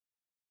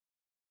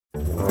So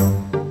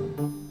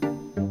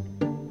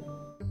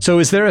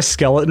is there a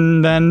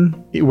skeleton then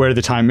where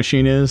the time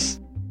machine is?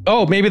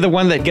 Oh, maybe the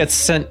one that gets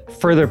sent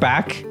further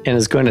back and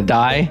is going to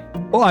die?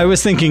 Well, I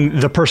was thinking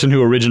the person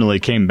who originally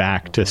came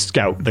back to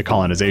scout the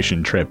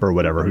colonization trip or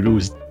whatever, who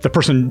was the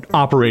person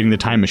operating the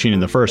time machine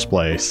in the first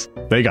place,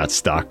 they got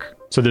stuck.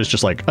 So there's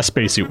just like a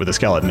spacesuit with a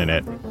skeleton in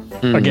it.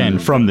 Again,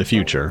 from the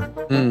future.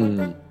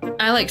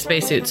 I like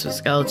spacesuits with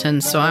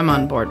skeletons, so I'm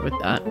on board with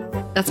that.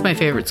 That's my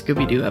favorite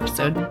Scooby-Doo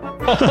episode.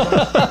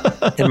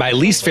 And my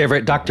least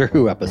favorite Doctor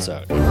Who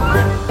episode.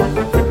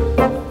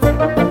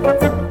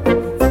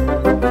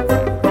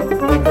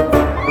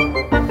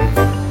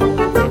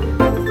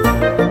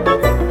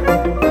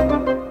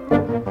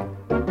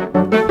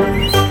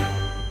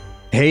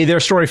 Hey there,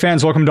 story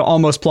fans. Welcome to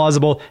Almost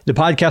Plausible, the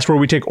podcast where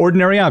we take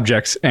ordinary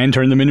objects and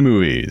turn them into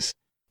movies.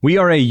 We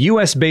are a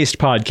US-based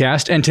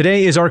podcast, and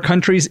today is our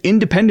country's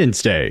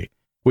Independence Day.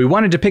 We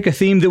wanted to pick a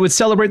theme that would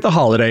celebrate the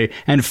holiday,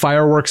 and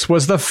fireworks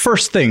was the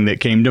first thing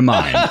that came to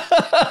mind.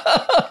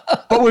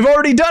 But we've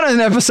already done an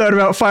episode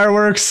about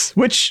fireworks,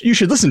 which you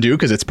should listen to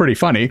because it's pretty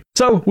funny.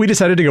 So we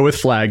decided to go with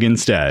flag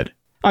instead.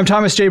 I'm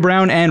Thomas J.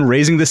 Brown, and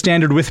raising the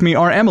standard with me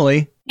are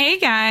Emily. Hey,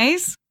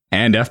 guys.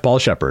 And F. Paul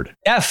Shepard.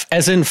 F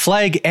as in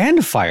flag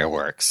and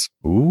fireworks.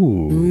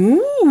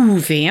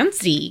 Ooh,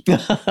 fancy.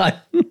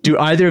 Do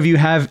either of you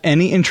have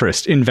any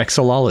interest in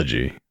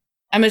vexillology?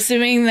 I'm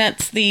assuming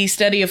that's the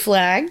study of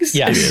flags.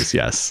 Yes. It is,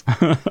 yes.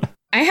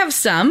 I have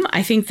some.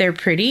 I think they're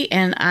pretty,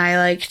 and I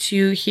like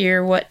to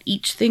hear what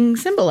each thing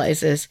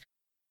symbolizes.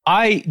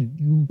 I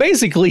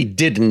basically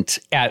didn't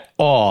at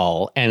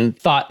all and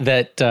thought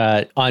that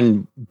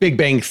on Big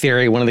Bang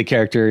Theory, one of the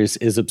characters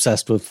is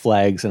obsessed with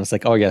flags. And it's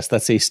like, oh, yes,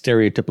 that's a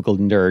stereotypical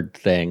nerd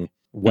thing,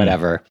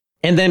 whatever.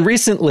 And then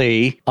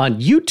recently on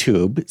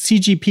YouTube,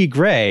 CGP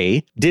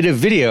Grey did a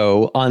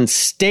video on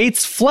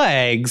states'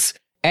 flags,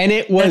 and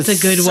it was That's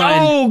a good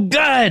so one.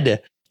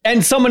 good.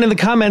 And someone in the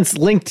comments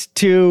linked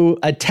to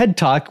a TED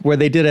Talk where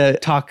they did a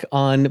talk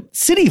on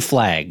city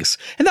flags.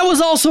 And that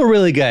was also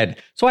really good.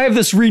 So I have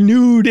this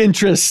renewed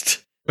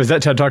interest. Was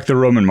that TED Talk the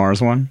Roman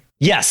Mars one?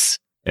 Yes.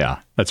 Yeah,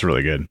 that's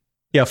really good.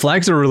 Yeah,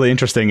 flags are really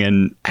interesting.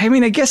 And I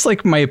mean, I guess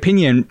like my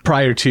opinion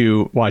prior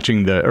to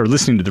watching or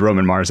listening to the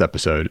Roman Mars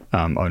episode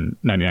on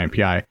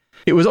 99PI,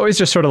 it was always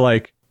just sort of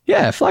like,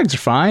 yeah, flags are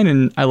fine.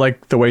 And I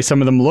like the way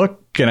some of them look.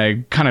 And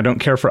I kind of don't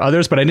care for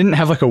others, but I didn't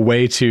have like a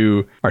way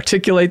to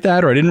articulate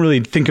that, or I didn't really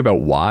think about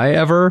why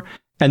ever.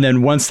 And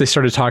then once they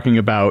started talking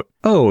about,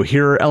 oh,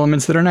 here are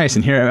elements that are nice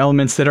and here are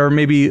elements that are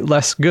maybe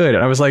less good.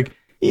 And I was like,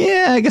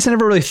 yeah, I guess I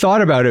never really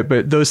thought about it,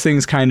 but those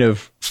things kind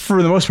of,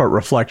 for the most part,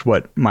 reflect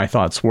what my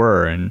thoughts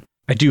were. And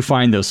I do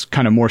find those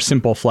kind of more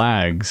simple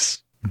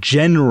flags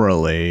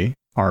generally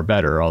are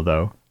better,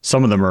 although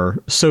some of them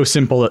are so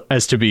simple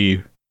as to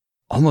be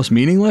almost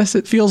meaningless,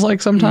 it feels like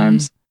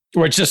sometimes.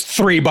 Where it's just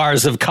 3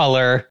 bars of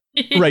color.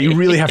 Right, you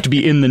really have to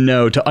be in the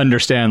know to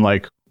understand,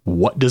 like,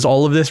 what does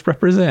all of this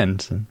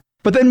represent?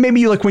 But then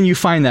maybe, like, when you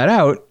find that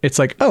out, it's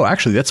like, oh,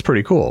 actually, that's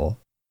pretty cool.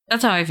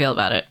 That's how I feel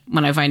about it.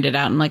 When I find it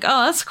out, I'm like,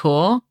 oh, that's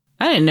cool.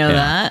 I didn't know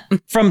that.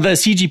 From the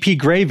CGP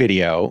Grey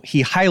video,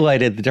 he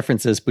highlighted the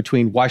differences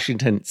between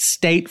Washington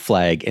state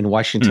flag and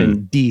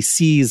Washington,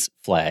 D.C.'s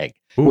flag.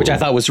 Ooh. Which I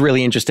thought was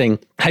really interesting.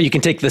 How you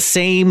can take the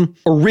same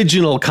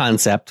original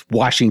concept,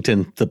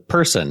 Washington, the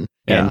person,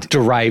 and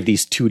derive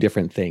these 2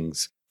 different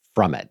things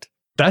from it.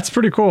 That's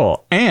pretty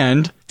cool.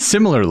 And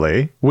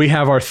similarly, we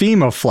have our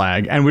theme of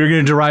flag, and we're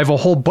going to derive a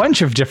whole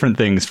bunch of different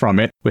things from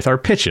it with our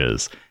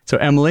pitches. So,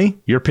 Emily,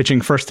 you're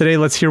pitching first today.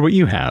 Let's hear what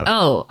you have.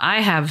 Oh,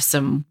 I have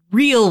some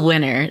real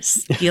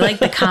winners. Do you like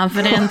the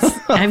confidence?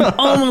 I'm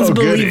almost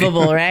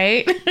believable,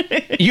 right?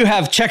 You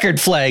have checkered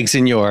flags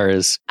in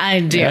yours. I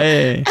do.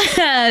 Hey.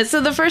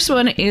 So the first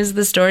one is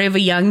the story of a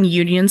young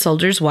Union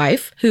soldier's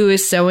wife who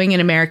is sewing an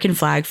American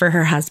flag for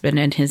her husband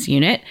and his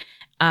unit.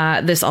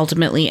 This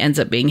ultimately ends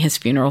up being his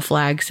funeral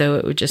flag, so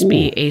it would just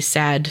be a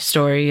sad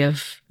story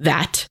of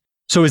that.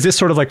 So is this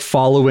sort of like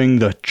following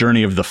the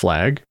journey of the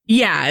flag?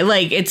 Yeah,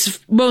 like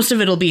most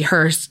of it'll be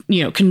her,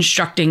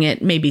 constructing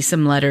it, maybe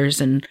some letters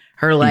and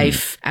her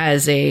life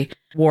as a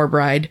war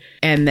bride,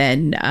 and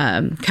then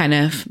kind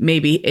of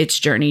maybe its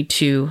journey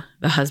to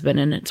the husband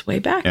and its way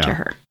back to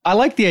her. I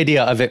like the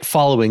idea of it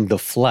following the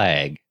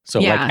flag.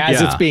 So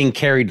as it's being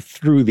carried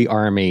through the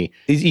army,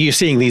 you're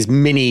seeing these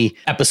mini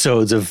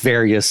episodes of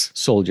various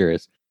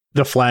soldiers.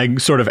 The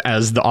flag sort of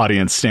as the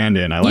audience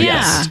stand-in. I like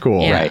that. It's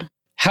cool. Yeah. Right.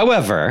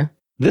 However,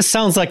 this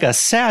sounds like a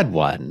sad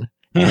one.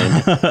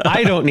 And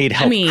I don't need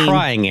help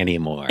crying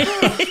anymore.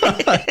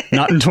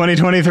 Not in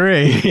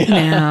 2023.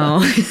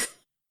 No.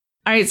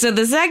 All right, so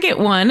the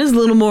second one is a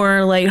little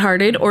more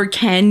lighthearted, or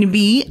can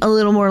be a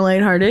little more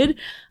lighthearted.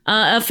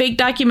 A fake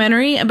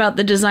documentary about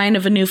the design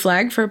of a new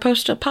flag for a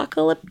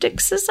post-apocalyptic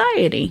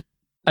society.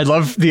 I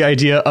love the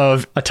idea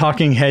of a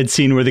talking head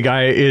scene where the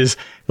guy is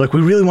like,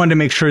 we really wanted to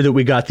make sure that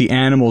we got the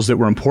animals that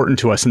were important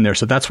to us in there.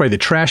 So that's why the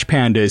trash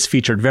panda is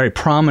featured very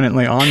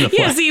prominently on the flag.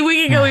 Yeah, see,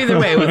 we can go either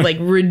way with like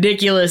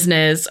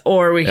ridiculousness,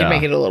 or we can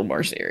make it a little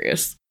more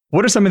serious.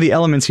 What are some of the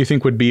elements you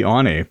think would be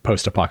on a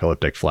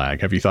post-apocalyptic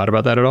flag? Have you thought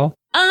about that at all?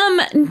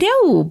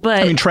 No,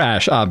 but I mean,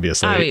 trash,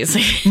 obviously.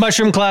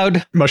 Mushroom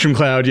cloud. Mushroom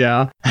cloud,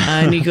 yeah.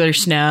 Nuclear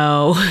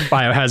snow.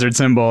 Biohazard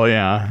symbol,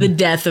 yeah. The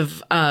death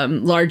of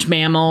large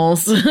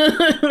mammals.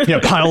 Yeah,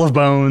 pile of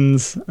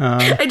bones.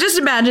 I just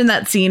imagine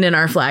that scene in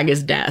Our Flag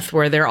is Death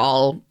where they're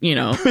all,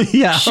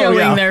 Yeah.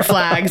 showing their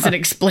flags and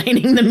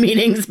explaining the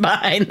meanings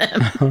behind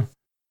them.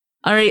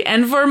 All right,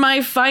 and for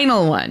my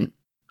final one,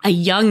 a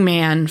young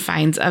man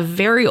finds a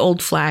very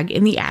old flag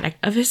in the attic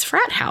of his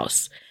frat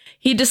house.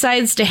 He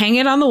decides to hang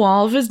it on the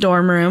wall of his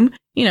dorm room,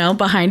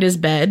 behind his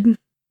bed,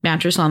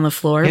 mattress on the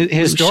floor.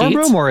 His dorm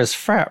room or his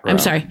frat room? I'm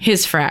sorry,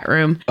 his frat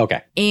room.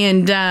 Okay.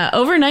 And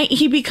overnight,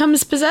 he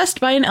becomes possessed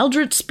by an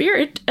eldritch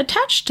spirit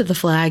attached to the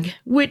flag,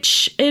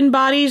 which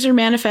embodies or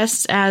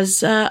manifests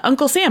as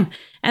Uncle Sam,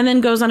 and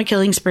then goes on a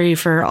killing spree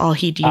for all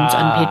he deems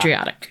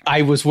unpatriotic.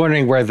 I was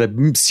wondering where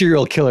the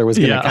serial killer was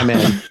going to come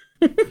in.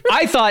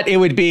 I thought it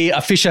would be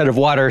a fish out of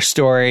water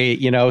story,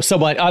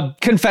 someone, a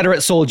Confederate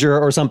soldier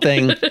or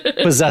something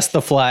possessed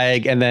the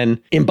flag and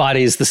then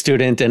embodies the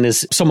student and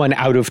is someone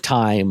out of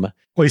time.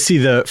 Well, you see,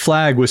 the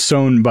flag was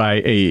sewn by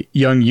a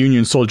young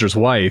Union soldier's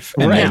wife,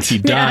 and then he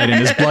died,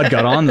 and his blood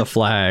got on the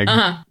flag.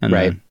 And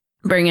right.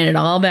 Bringing it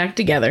all back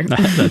together.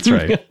 That's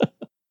right.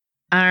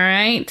 All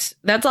right.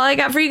 That's all I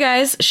got for you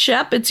guys.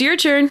 Shep, it's your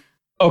turn.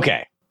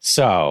 Okay.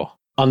 So,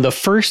 on the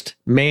first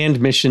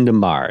manned mission to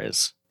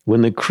Mars,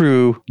 when the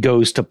crew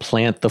goes to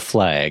plant the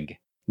flag,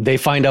 they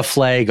find a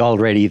flag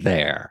already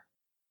there.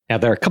 Now,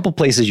 there are a couple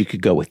places you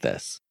could go with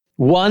this.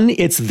 One,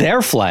 it's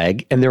their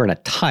flag, and they're in a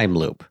time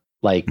loop,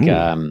 like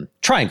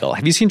Triangle.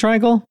 Have you seen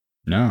Triangle?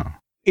 No.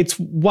 It's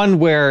one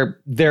where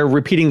they're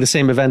repeating the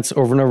same events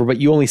over and over, but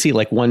you only see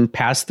like one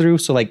pass through.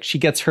 So like she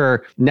gets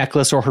her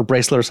necklace or her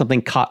bracelet or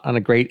something caught on a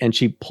grate and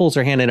she pulls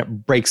her hand and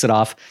it breaks it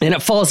off and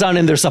it falls down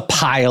and there's a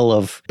pile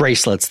of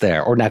bracelets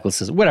there or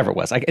necklaces, whatever it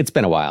was. Like, it's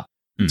been a while.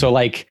 So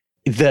like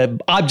the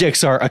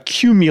objects are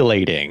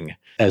accumulating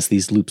as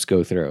these loops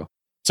go through.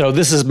 So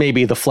this is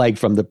maybe the flag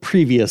from the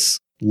previous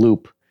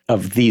loop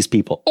of these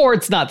people, or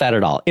it's not that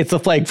at all. It's a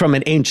flag from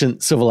an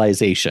ancient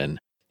civilization.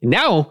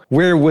 Now,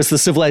 where was the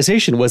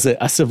civilization? Was it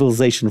a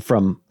civilization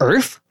from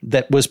Earth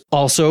that was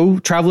also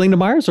traveling to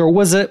Mars? Or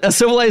was it a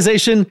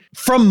civilization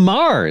from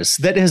Mars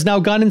that has now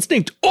gone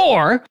extinct?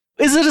 Or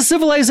is it a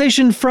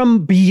civilization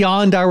from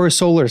beyond our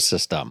solar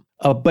system?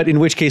 But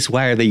in which case,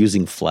 why are they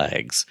using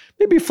flags?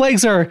 Maybe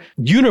flags are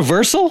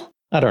universal?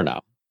 I don't know.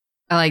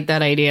 I like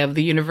that idea of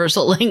the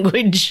universal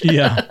language.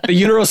 Yeah. The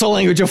universal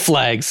language of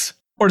flags.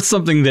 Or it's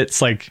something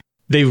that's like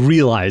they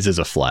realize is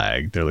a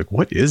flag. They're like,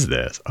 what is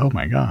this? Oh,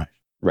 my gosh.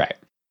 Right.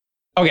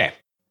 Okay,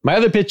 my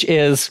other pitch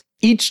is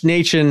each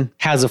nation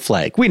has a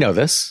flag. We know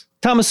this.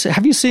 Thomas,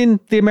 have you seen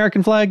the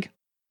American flag?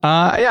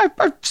 Yeah,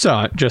 I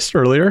saw it just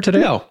earlier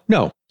today.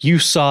 No. You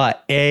saw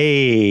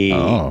a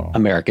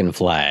American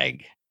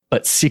flag,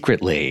 but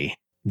secretly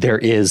there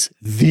is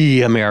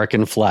the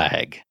American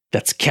flag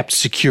that's kept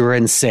secure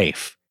and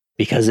safe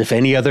because if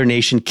any other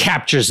nation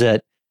captures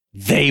it,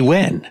 they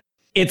win.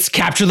 It's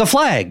capture the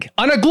flag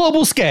on a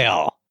global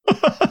scale. All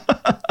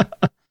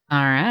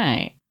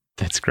right.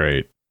 That's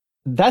great.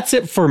 That's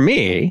it for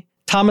me.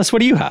 Thomas, what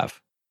do you have?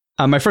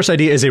 My first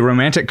idea is a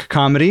romantic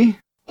comedy.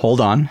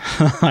 Hold on.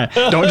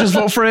 Don't just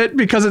vote for it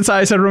because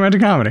I said romantic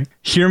comedy.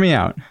 Hear me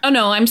out. Oh,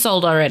 no, I'm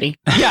sold already.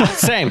 Yeah,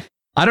 same.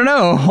 I don't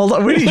know. Hold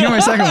on. We need to hear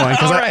my second one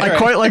because I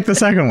quite like the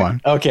second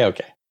one. Okay.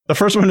 The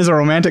first one is a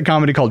romantic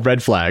comedy called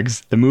Red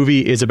Flags. The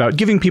movie is about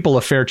giving people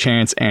a fair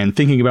chance and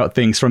thinking about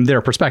things from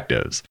their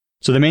perspectives.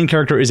 So the main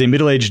character is a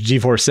middle-aged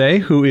divorcee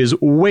who is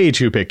way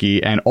too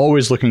picky and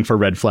always looking for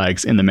red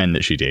flags in the men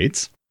that she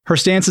dates. Her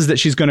stance is that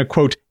she's going to,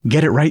 quote,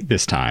 get it right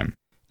this time.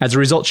 As a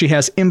result, she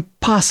has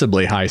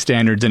impossibly high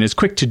standards and is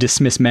quick to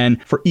dismiss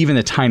men for even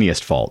the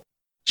tiniest fault.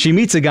 She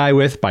meets a guy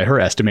with, by her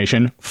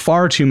estimation,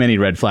 far too many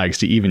red flags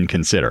to even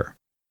consider.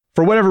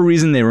 For whatever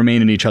reason, they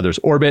remain in each other's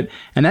orbit,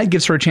 and that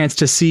gives her a chance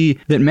to see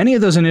that many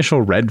of those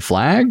initial red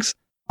flags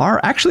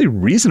are actually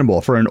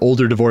reasonable for an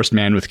older divorced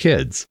man with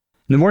kids.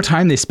 And the more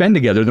time they spend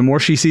together, the more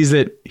she sees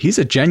that he's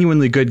a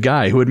genuinely good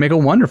guy who would make a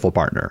wonderful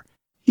partner.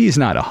 He's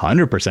not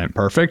 100%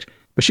 perfect,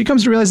 but she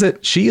comes to realize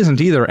that she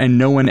isn't either, and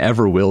no one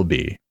ever will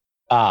be.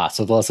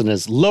 So the lesson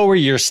is lower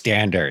your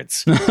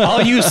standards.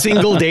 All you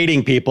single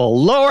dating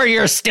people, lower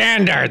your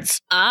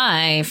standards.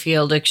 I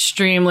feel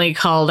extremely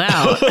called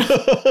out.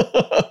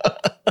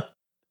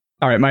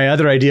 All right, my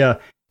other idea.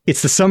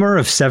 It's the summer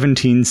of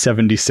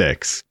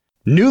 1776.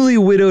 Newly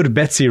widowed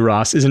Betsy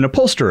Ross is an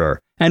upholsterer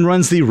and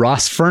runs the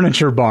Ross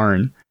Furniture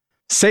Barn.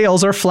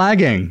 Sales are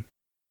flagging.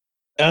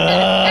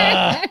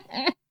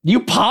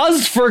 You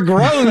paused for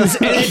groans,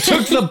 and it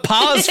took the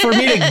pause for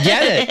me to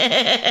get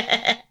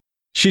it.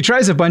 She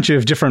tries a bunch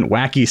of different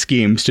wacky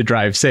schemes to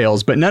drive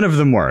sales, but none of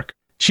them work.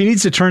 She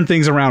needs to turn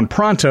things around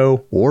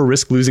pronto or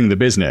risk losing the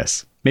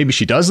business. Maybe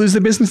she does lose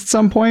the business at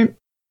some point?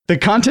 The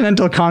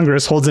Continental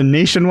Congress holds a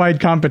nationwide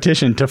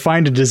competition to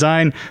find a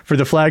design for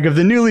the flag of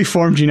the newly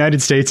formed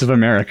United States of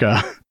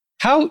America.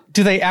 How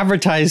do they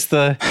advertise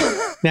the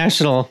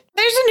national...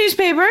 There's a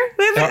newspaper.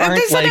 They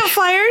send out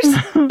flyers.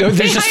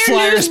 There's just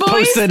flyers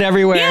posted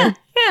everywhere.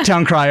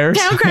 Town criers.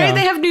 Town criers. Yeah.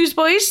 They have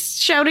newsboys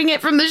shouting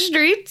it from the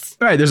streets.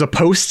 Right. There's a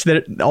post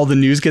that all the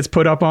news gets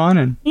put up on.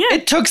 And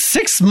It took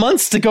 6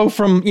 months to go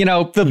from,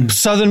 the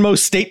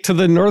southernmost state to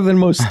the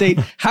northernmost state.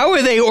 How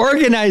are they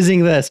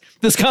organizing this?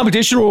 This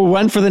competition will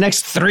run for the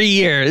next 3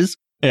 years.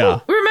 yeah.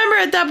 Remember,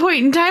 at that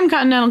point in time,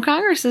 Continental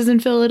Congress is in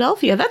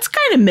Philadelphia. That's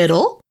kind of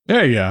middle.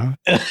 There you go.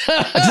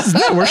 Isn't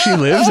that where she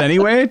lives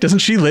anyway? Doesn't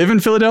she live in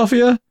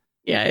Philadelphia?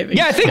 Yeah,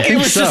 I think it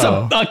was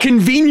so. just a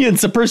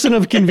convenience, a person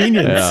of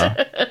convenience.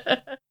 Yeah.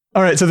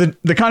 All right, so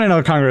the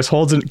Continental Congress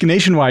holds a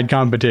nationwide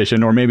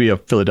competition, or maybe a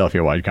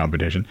Philadelphia-wide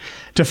competition,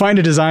 to find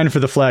a design for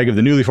the flag of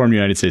the newly formed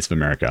United States of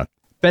America.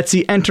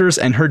 Betsy enters,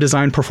 and her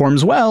design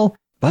performs well,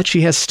 but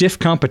she has stiff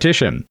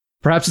competition.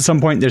 Perhaps at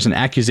some point there's an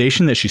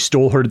accusation that she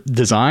stole her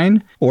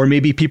design, or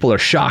maybe people are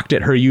shocked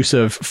at her use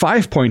of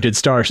 5-pointed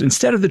stars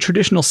instead of the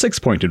traditional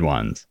 6-pointed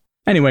ones.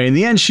 Anyway, in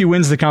the end, she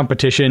wins the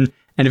competition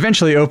and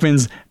eventually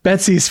opens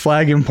Betsy's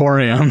Flag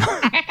Emporium.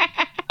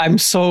 I'm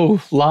so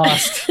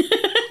lost.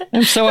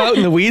 I'm so out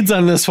in the weeds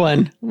on this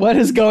one. What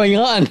is going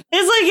on?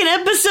 It's like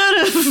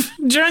an episode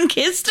of Drunk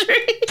History.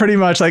 Pretty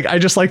much, I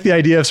just like the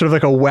idea of sort of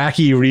like a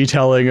wacky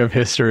retelling of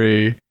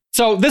history.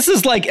 So this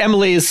is like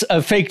Emily's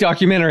fake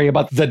documentary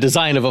about the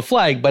design of a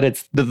flag, but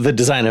it's the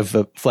design of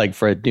a flag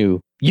for a new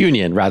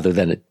union rather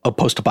than a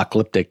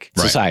post-apocalyptic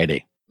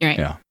society. Right.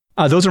 Yeah.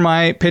 Those are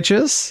my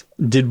pitches.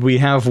 Did we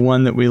have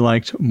one that we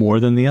liked more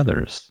than the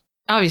others?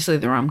 Obviously,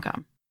 the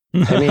rom-com.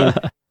 I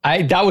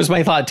mean, that was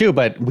my thought too,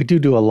 but we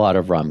do a lot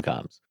of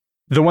rom-coms.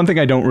 The one thing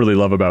I don't really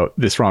love about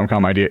this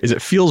rom-com idea is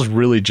it feels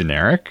really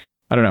generic.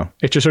 I don't know.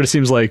 It just sort of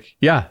seems like,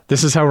 yeah,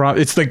 this is how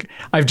it's like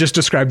I've just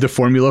described the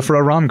formula for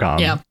a rom-com.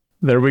 Yeah.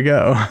 There we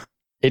go.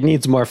 It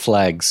needs more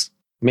flags.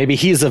 Maybe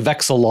he's a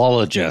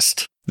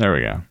vexillologist. There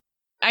we go.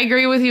 I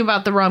agree with you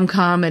about the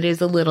rom-com. It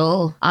is a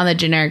little on the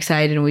generic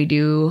side, and we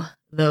do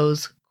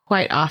those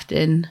quite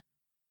often.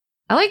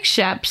 I like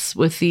Sheps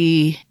with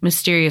the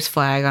mysterious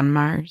flag on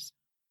Mars.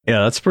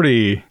 Yeah, that's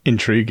pretty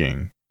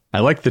intriguing. I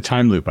like the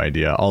time loop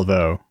idea,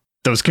 although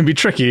those can be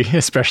tricky,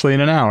 especially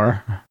in an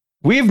hour.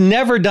 We've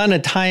never done a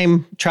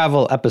time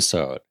travel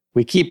episode.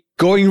 We keep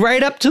going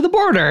right up to the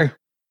border.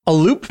 A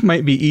loop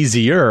might be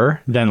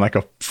easier than like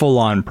a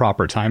full-on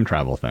proper time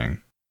travel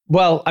thing.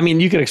 Well, I mean,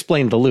 you could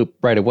explain the loop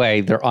right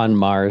away. They're on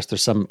Mars.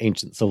 There's some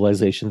ancient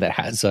civilization that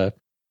has a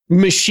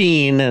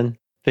machine, and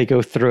they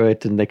go through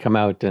it and they come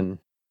out. And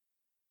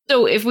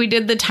So if we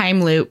did the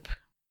time loop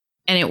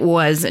and it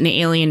was an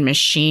alien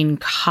machine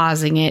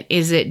causing it,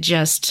 is it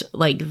just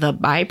like the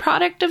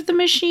byproduct of the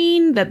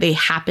machine that they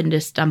happen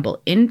to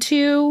stumble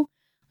into?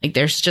 Like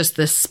there's just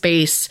this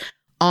space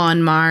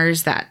on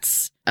Mars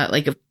that's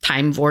like a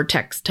time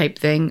vortex type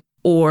thing?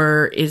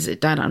 Or is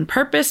it done on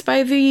purpose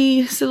by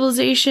the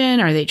civilization?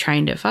 Are they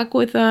trying to fuck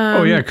with them?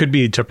 Oh, yeah, it could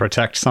be to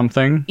protect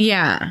something.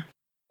 Yeah.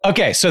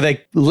 okay, so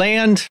they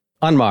land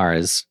on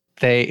Mars.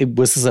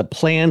 Was this a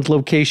planned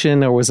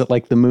location, or was it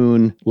like the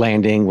moon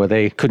landing where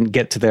they couldn't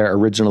get to their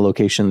original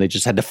location? They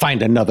just had to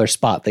find another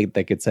spot they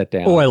could set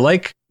down. Oh, I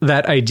like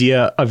that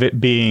idea of it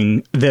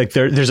being like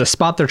there's a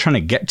spot they're trying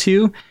to get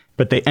to,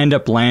 but they end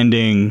up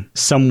landing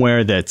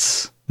somewhere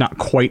that's not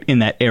quite in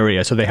that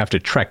area, so they have to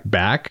trek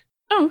back.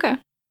 Oh, okay.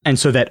 And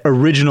so that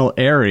original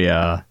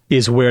area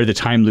is where the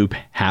time loop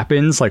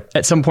happens. Like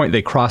at some point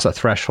they cross a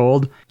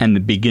threshold and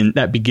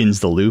that begins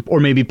the loop, or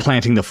maybe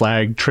planting the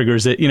flag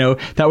triggers it,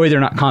 that way they're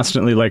not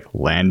constantly like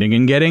landing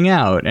and getting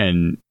out.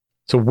 And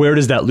so where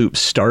does that loop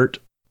start?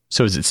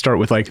 So does it start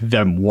with like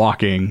them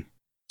walking?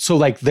 So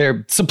like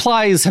their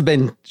supplies have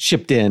been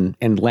shipped in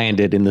and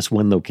landed in this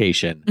one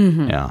location.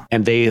 Mm-hmm. Yeah.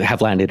 And they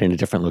have landed in a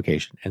different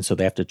location. And so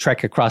they have to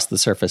trek across the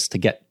surface to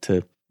get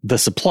to the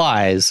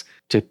supplies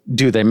to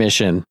do their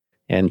mission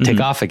and take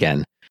off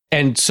again.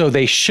 And so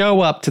they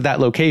show up to that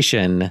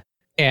location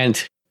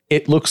and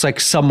it looks like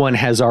someone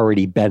has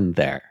already been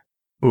there.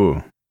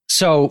 Ooh.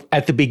 So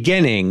at the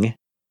beginning,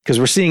 because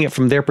we're seeing it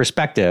from their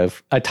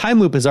perspective, a time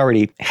loop has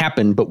already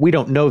happened, but we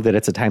don't know that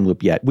it's a time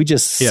loop yet. We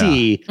just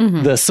see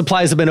the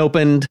supplies have been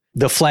opened,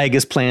 the flag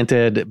is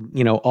planted,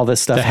 all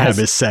this stuff. The hab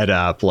is set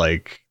up,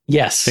 like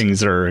yes,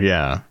 things are,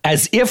 yeah.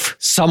 as if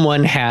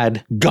someone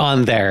had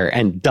gone there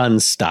and done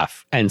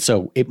stuff. And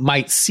so it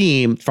might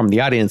seem from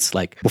the audience,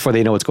 like before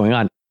they know what's going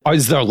on,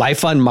 is there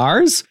life on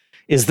Mars?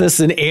 Is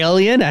this an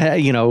alien?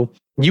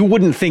 You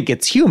wouldn't think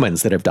it's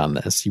humans that have done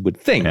this. You would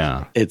think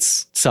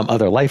it's some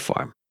other life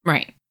form.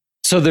 Right.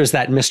 So there's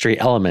that mystery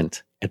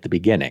element at the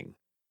beginning.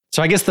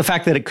 So I guess the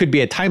fact that it could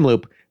be a time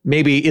loop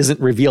maybe isn't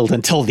revealed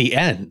until the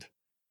end.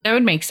 That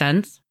would make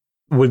sense.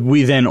 Would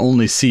we then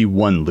only see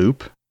one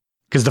loop?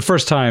 Because the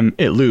first time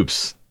it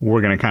loops,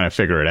 we're going to kind of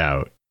figure it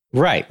out.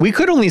 Right. We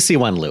could only see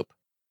one loop.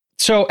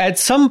 So at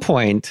some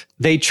point,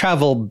 they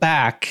travel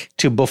back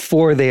to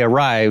before they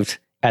arrived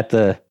at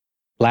the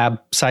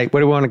lab site. What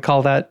do we want to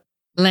call that?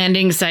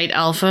 Landing site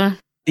Alpha.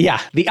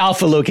 Yeah, the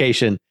Alpha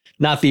location,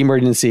 not the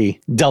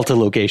emergency Delta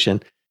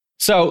location.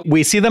 So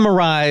we see them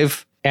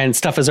arrive and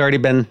stuff has already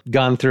been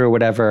gone through or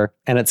whatever.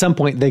 And at some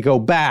point they go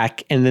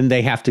back and then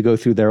they have to go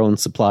through their own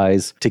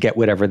supplies to get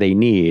whatever they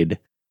need.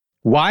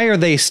 Why are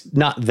they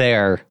not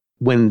there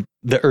when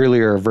the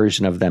earlier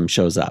version of them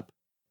shows up?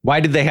 Why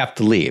did they have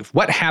to leave?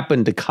 What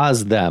happened to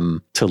cause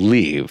them to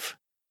leave?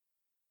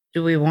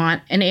 Do we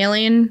want an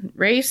alien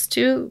race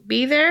to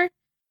be there?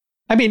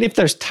 I mean, if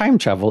there's time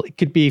travel, it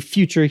could be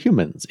future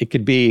humans. It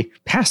could be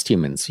past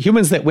humans.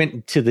 Humans that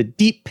went to the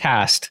deep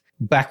past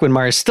back when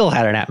Mars still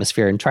had an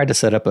atmosphere and tried to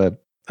set up a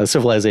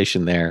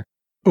civilization there.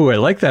 Oh, I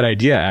like that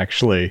idea,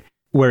 actually,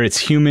 where it's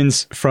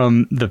humans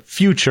from the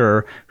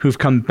future who've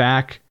come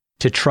back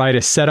to try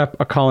to set up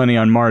a colony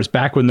on Mars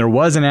back when there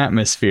was an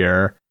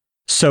atmosphere,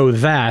 so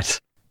that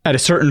at a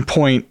certain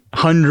point,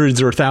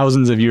 hundreds or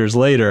thousands of years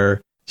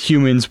later,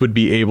 humans would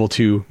be able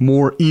to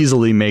more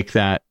easily make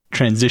that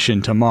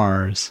transition to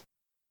Mars,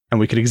 and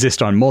we could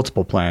exist on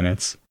multiple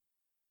planets.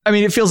 I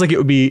mean, it feels like it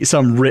would be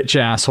some rich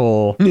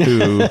asshole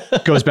who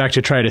goes back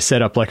to try to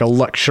set up like a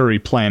luxury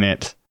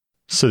planet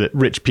so that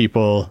rich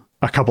people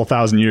a couple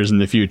thousand years in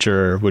the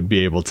future would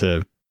be able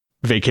to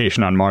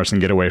vacation on Mars and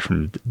get away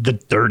from the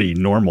dirty,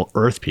 normal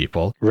Earth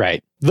people.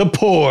 Right. The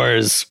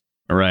pores.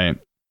 Right.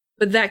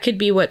 But that could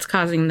be what's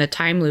causing the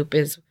time loop,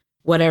 is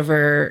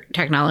whatever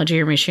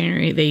technology or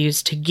machinery they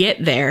use to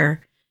get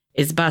there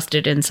is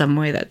busted in some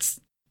way that's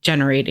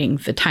generating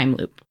the time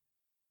loop.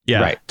 Yeah,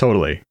 right.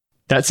 Totally.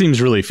 That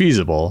seems really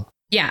feasible.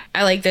 Yeah,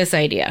 I like this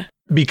idea.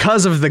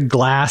 Because of the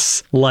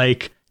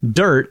glass-like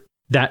dirt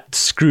that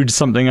screwed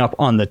something up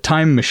on the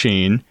time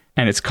machine,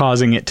 and it's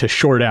causing it to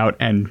short out,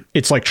 and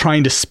it's like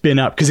trying to spin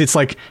up because it's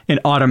like an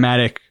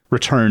automatic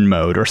return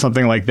mode or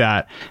something like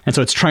that. And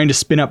so it's trying to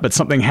spin up, but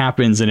something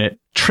happens and it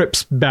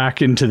trips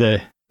back into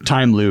the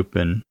time loop.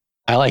 And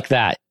I like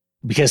that,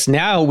 because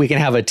now we can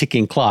have a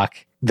ticking clock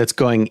that's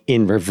going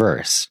in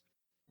reverse.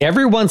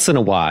 Every once in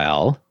a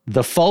while,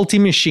 the faulty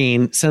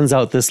machine sends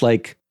out this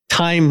like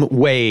time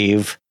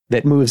wave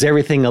that moves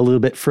everything a little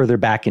bit further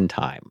back in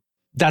time.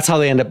 That's how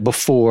they end up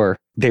before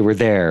they were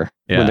there,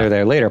 when they're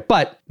there later.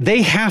 But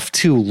they have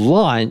to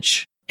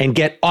launch and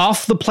get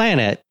off the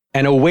planet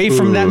and away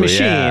from that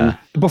machine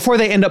before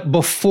they end up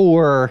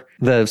before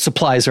the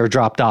supplies are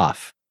dropped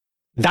off.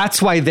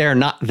 That's why they're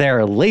not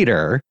there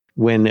later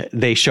when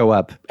they show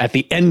up at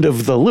the end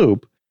of the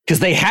loop, because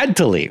they had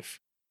to leave.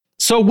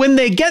 So when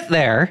they get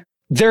there,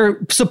 their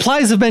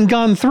supplies have been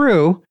gone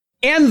through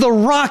and the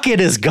rocket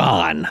is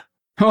gone.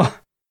 Huh.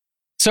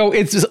 So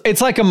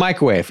it's like a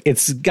microwave.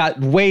 It's got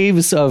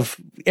waves of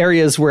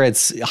areas where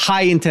it's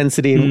high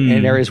intensity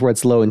and areas where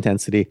it's low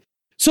intensity.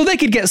 So they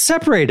could get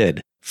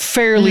separated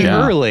fairly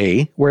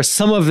early, where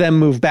some of them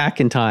move back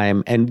in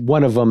time and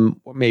one of them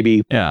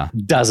maybe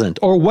doesn't.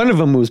 Or one of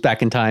them moves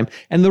back in time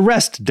and the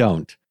rest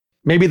don't.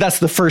 Maybe that's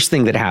the first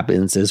thing that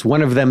happens, is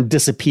one of them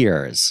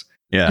disappears.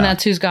 Yeah. And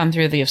that's who's gone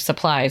through the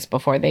supplies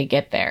before they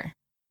get there.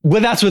 Well,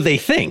 that's what they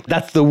think.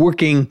 That's the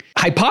working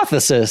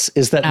hypothesis,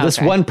 is that this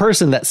one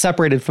person that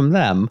separated from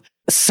them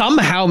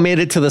somehow made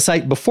it to the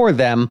site before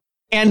them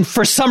and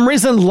for some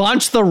reason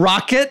launched the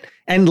rocket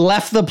and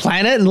left the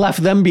planet and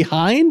left them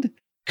behind.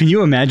 Can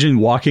you imagine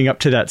walking up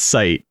to that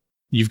site?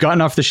 You've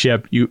gotten off the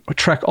ship, you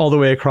trek all the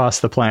way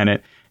across the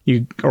planet,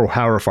 or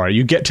however far,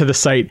 you get to the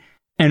site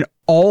and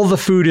all the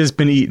food has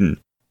been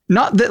eaten.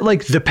 Not that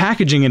like the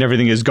packaging and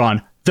everything is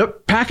gone. The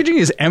packaging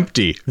is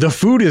empty. The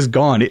food is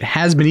gone. It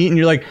has been eaten.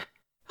 You're like,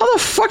 how the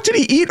fuck did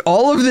he eat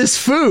all of this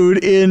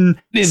food in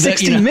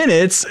 60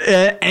 minutes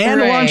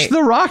and launch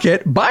the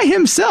rocket by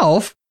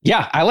himself?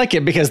 Yeah, I like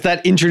it because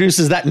that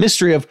introduces that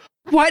mystery of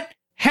what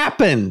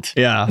happened.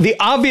 Yeah. The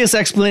obvious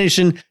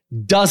explanation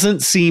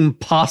doesn't seem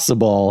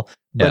possible,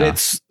 but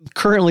it's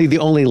currently the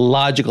only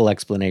logical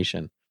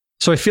explanation.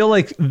 So I feel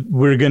like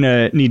we're going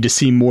to need to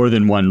see more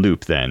than one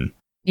loop then.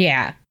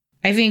 Yeah.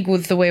 I think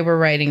with the way we're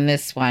writing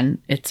this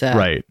one, it's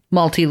a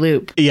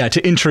multi-loop. Yeah,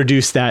 to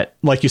introduce that,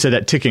 like you said,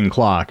 that ticking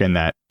clock and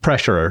that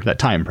pressure, that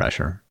time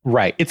pressure.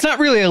 Right. It's not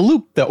really a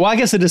loop, though. Well, I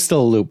guess it is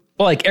still a loop.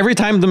 Like every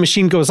time the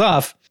machine goes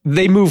off,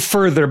 they move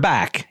further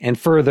back and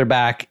further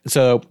back.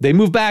 So they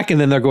move back and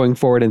then they're going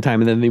forward in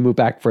time, and then they move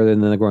back further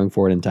and then they're going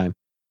forward in time.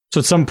 So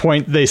at some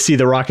point they see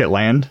the rocket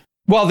land?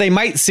 Well, they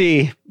might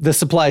see the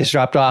supplies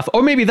dropped off,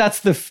 or maybe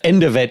that's the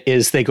end of it,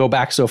 is they go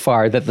back so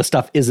far that the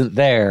stuff isn't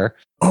there.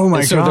 Oh my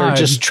God. So they're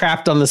just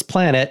trapped on this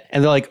planet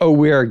and they're like, oh,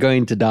 we are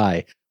going to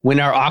die. When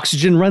our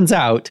oxygen runs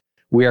out,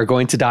 we are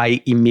going to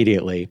die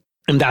immediately.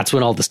 And that's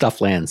when all the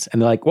stuff lands.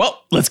 And they're like,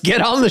 well, let's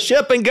get on the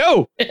ship and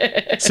go.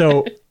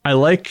 So I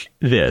like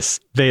this.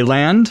 They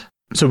land.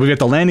 So we've got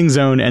the landing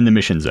zone and the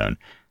mission zone.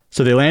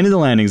 So they land in the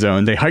landing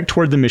zone. They hike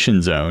toward the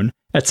mission zone.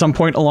 At some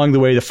point along the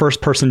way, the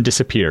first person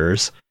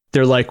disappears.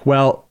 They're like,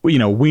 well, we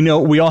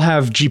all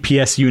have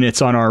GPS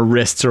units on our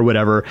wrists or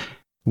whatever.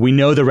 We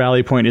know the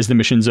rally point is the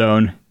mission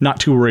zone. Not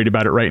too worried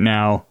about it right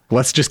now.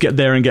 Let's just get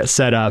there and get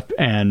set up.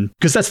 And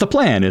because that's the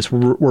plan, is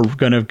we're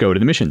going to go to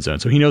the mission zone.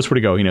 So he knows where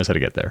to go. He knows how to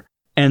get there.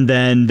 And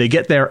then they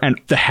get there and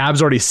the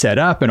hab's already set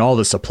up and all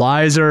the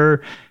supplies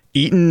are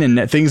eaten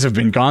and things have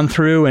been gone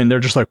through. And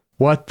they're just like,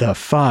 what the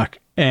fuck?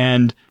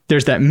 And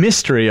there's that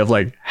mystery of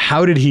like,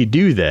 how did he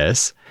do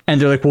this? And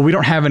they're like, well, we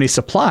don't have any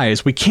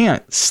supplies. We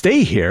can't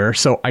stay here.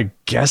 So I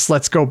guess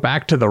let's go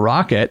back to the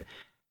rocket.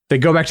 They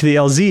go back to the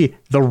LZ.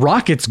 The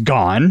rocket's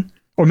gone,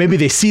 or maybe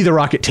they see the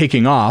rocket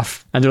taking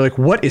off and they're like,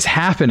 what is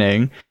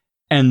happening?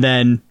 And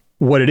then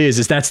what it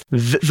is that's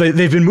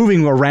they've been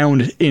moving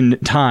around in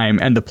time,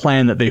 and the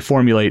plan that they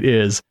formulate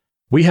is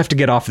we have to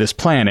get off this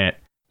planet.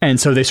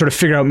 And so they sort of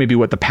figure out maybe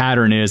what the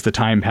pattern is, the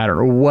time pattern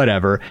or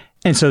whatever.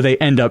 And so they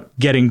end up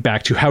getting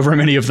back to however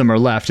many of them are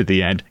left at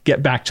the end,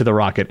 get back to the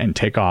rocket and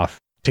take off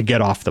to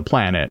get off the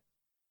planet.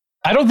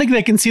 I don't think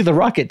they can see the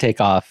rocket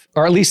take off,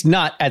 or at least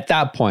not at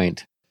that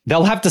point.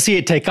 They'll have to see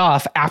it take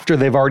off after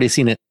they've already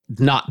seen it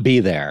not be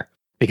there,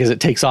 because it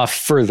takes off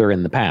further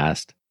in the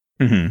past.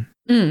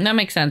 Mm-hmm. That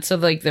makes sense. So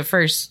like the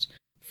first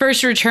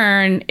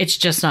return, it's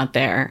just not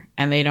there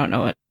and they don't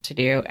know what to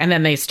do. And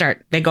then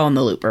they go on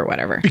the loop or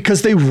whatever.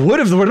 Because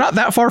we're not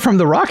that far from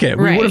the rocket.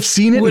 We would have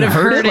seen it and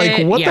heard it.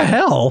 Like, what the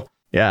hell?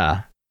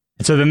 Yeah.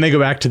 And so then they go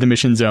back to the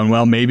mission zone.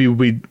 Well, maybe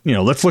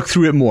let's look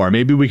through it more.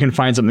 Maybe we can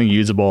find something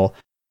usable.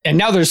 And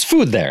now there's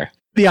food there.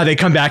 Yeah, they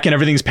come back and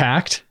everything's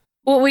packed.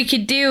 What we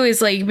could do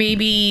is like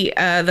maybe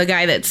the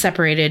guy that's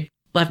separated,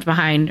 left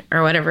behind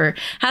or whatever,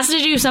 has to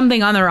do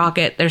something on the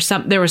rocket.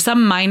 There was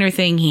some minor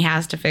thing he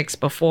has to fix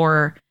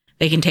before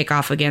they can take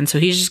off again. So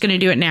he's just going to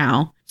do it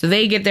now. So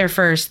they get there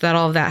first.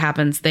 All of that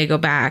happens. They go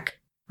back.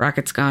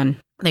 Rocket's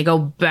gone. They go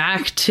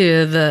back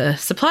to the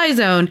supply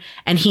zone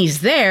and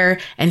he's there.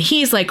 And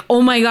he's like,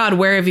 oh my God,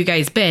 where have you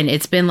guys been?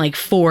 It's been like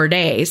 4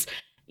 days.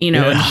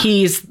 And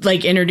he's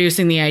like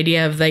introducing the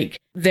idea of like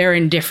they're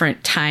in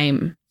different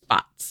time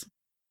spots.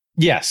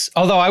 Yes.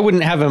 Although I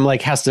wouldn't have him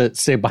like has to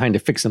stay behind to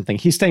fix something.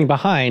 He's staying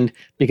behind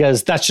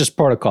because that's just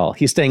protocol.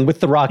 He's staying with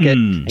the rocket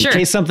in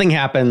case something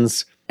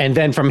happens. And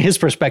then from his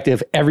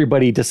perspective,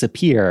 everybody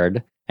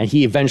disappeared and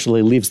he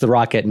eventually leaves the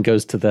rocket and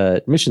goes to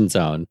the mission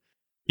zone.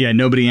 Yeah,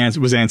 nobody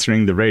was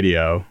answering the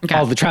radio. Okay.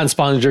 All the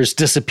transponders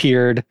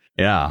disappeared.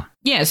 Yeah.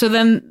 Yeah, so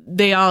then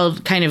they all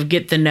kind of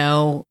get to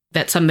know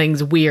that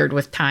something's weird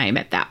with time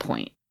at that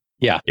point.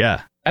 Yeah.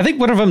 Yeah. I think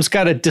one of them's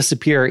got to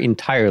disappear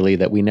entirely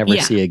that we never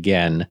see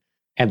again.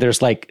 And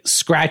there's like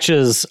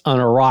scratches on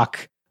a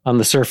rock on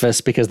the surface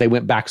because they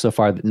went back so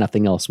far that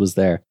nothing else was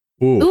there.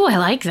 Ooh, I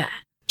like that.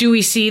 Do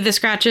we see the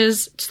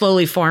scratches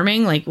slowly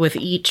forming like with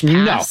each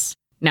pass?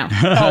 No.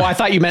 Oh, I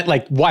thought you meant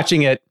like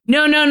watching it.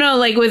 No.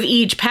 Like with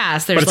each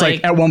pass, there's but it's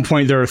like at one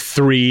point there are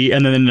 3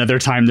 and then another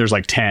time there's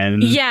like 10.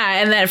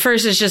 Yeah. And at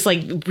first it's just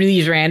like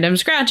these random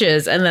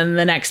scratches. And then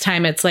the next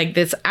time it's like,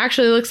 this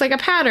actually looks like a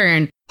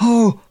pattern.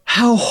 Oh,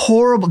 how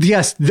horrible.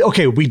 Yes.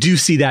 Okay. We do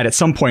see that at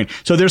some point.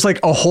 So there's like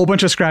a whole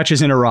bunch of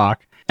scratches in a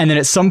rock. And then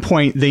at some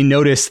point they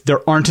notice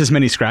there aren't as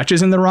many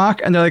scratches in the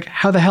rock. And they're like,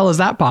 how the hell is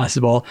that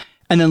possible?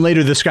 And then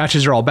later the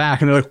scratches are all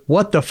back and they're like,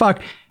 what the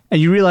fuck? And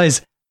you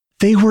realize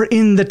they were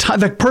in the time.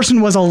 The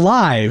person was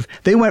alive.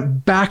 They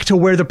went back to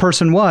where the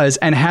person was.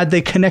 And had they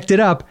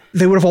connected up,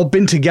 they would have all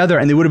been together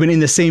and they would have been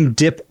in the same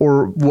dip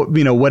or,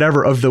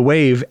 whatever of the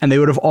wave. And they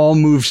would have all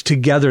moved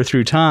together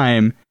through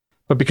time.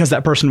 But because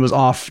that person was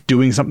off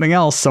doing something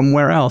else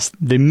somewhere else,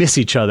 they miss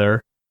each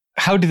other.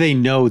 How do they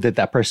know that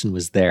that person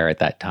was there at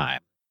that time?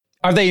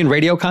 Are they in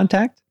radio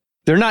contact?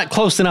 They're not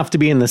close enough to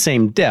be in the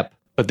same dip,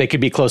 but they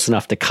could be close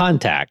enough to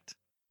contact.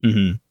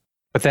 Mm-hmm.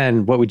 But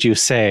then what would you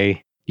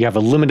say? You have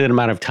a limited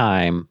amount of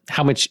time.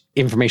 How much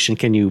information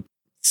can you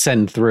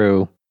send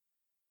through?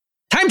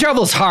 Time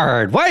travel's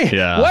hard. Why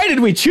did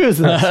we choose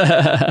this?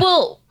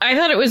 Well, I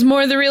thought it was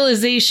more the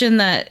realization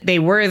that they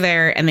were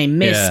there and they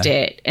missed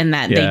it and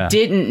that they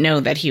didn't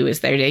know that he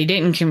was there. They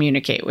didn't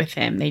communicate with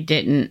him. They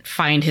didn't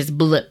find his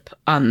blip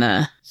on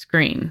the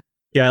screen.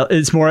 Yeah,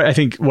 it's more, I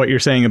think, what you're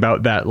saying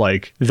about that,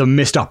 like the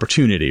missed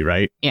opportunity,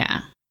 right?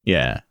 Yeah.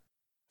 Yeah.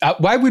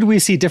 Why would we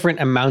see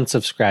different amounts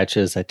of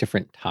scratches at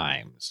different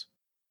times?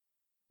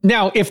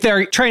 Now, if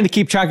they're trying to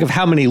keep track of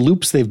how many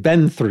loops they've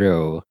been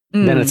through,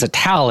 then it's a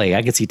tally.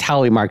 I can see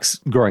tally marks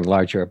growing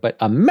larger. But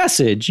a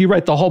message, you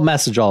write the whole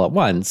message all at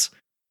once.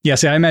 Yeah,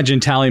 see, I imagine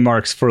tally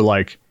marks for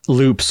like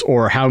loops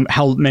or how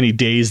many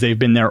days they've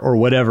been there or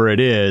whatever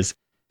it is.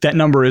 That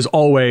number is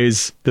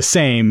always the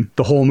same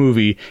the whole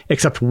movie,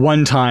 except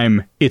one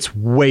time it's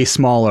way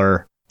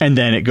smaller. And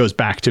then it goes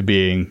back to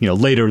being,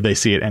 later they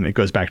see it and it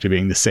goes back to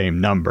being the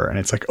same number. And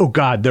it's like, oh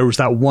God, there was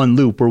that one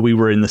loop where we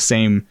were in the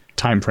same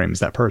time frame as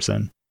that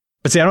person.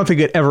 But see, I don't think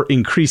it ever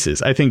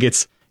increases. I think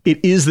it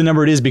is the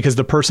number it is because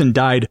the person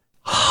died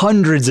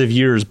hundreds of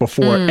years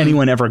before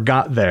anyone ever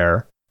got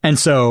there. And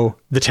so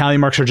the tally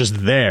marks are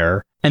just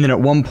there. And then at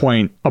one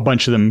point, a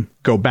bunch of them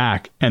go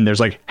back and there's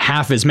like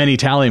half as many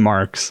tally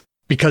marks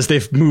because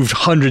they've moved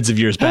hundreds of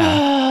years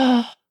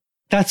back.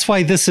 That's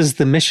why this is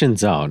the mission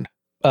zone.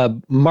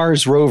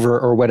 Mars rover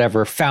or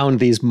whatever found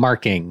these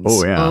markings.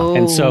 Oh, yeah. Oh.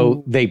 And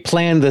so they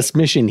planned this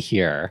mission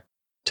here.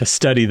 To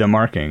study the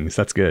markings.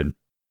 That's good.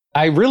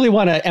 I really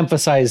want to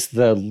emphasize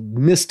the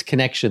missed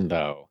connection,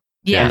 though.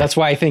 Yeah. And that's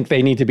why I think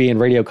they need to be in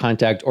radio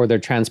contact or their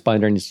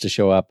transponder needs to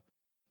show up.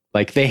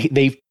 Like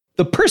the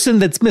person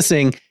that's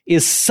missing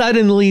is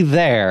suddenly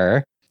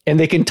there and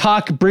they can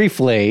talk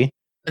briefly.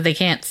 But they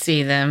can't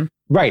see them.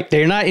 Right.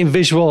 They're not in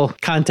visual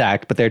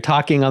contact, but they're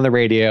talking on the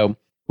radio.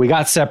 We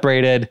got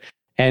separated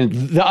and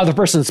the other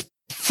person's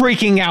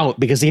freaking out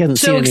because he hasn't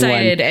So seen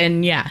excited, anyone.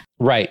 and yeah.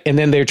 Right. And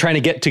then they're trying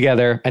to get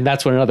together, and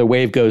that's when another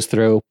wave goes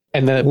through,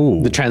 and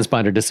the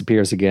transponder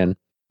disappears again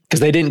because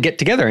they didn't get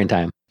together in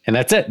time. And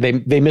that's it.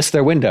 They missed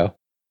their window.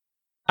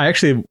 I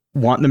actually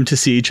want them to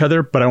see each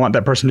other, but I want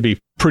that person to be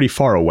pretty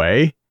far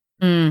away.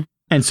 Mm.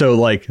 And so,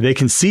 like, they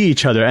can see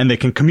each other and they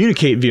can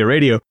communicate via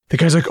radio. The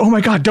guy's like, oh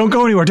my God, don't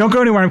go anywhere. Don't go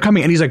anywhere. I'm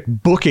coming. And he's like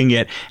booking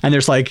it. And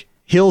there's like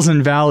hills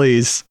and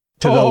valleys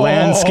to the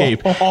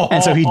landscape.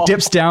 And so he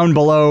dips down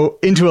below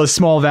into a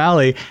small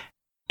valley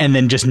and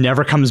then just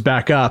never comes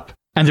back up.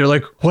 And they're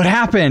like, what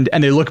happened?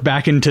 And they look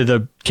back into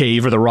the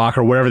cave or the rock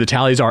or wherever the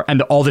tallies are.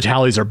 And all the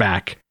tallies are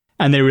back.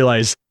 And they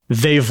realize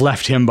they've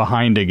left him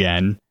behind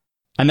again.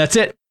 And that's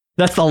it.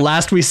 That's the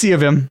last we see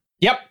of him.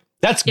 Yep.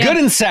 That's good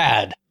and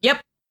sad.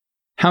 Yep.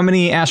 How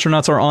many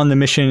astronauts are on the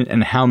mission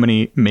and how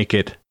many make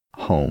it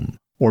home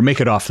or make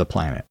it off the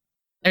planet?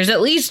 There's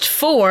at least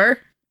 4.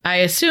 I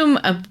assume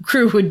a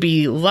crew would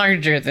be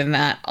larger than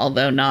that,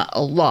 although not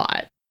a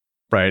lot.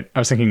 Right. I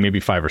was thinking maybe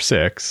 5 or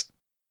 6.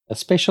 A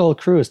space shuttle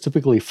crew is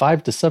typically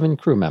 5 to 7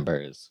 crew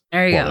members.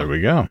 There you Well, go. there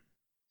we go.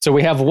 So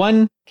we have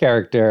one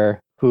character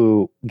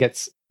who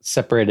gets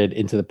separated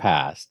into the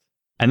past.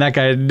 And that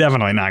guy is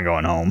definitely not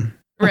going home.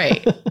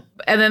 Right.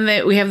 And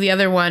then we have the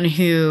other one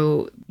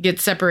who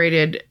gets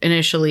separated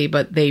initially,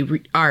 but they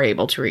are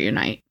able to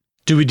reunite.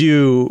 Do we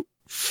do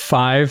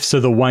 5? So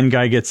the one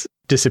guy gets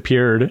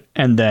disappeared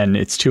and then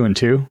it's 2 and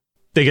 2.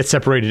 They get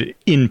separated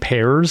in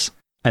pairs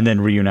and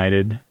then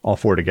reunited all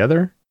 4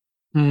 together.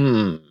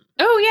 Hmm.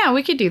 Oh, yeah,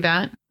 we could do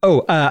that.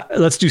 Oh,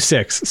 let's do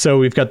 6. So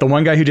we've got the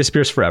one guy who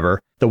disappears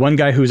forever, the one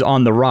guy who's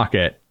on the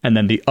rocket, and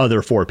then the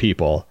other 4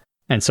 people.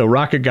 And so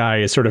Rocket Guy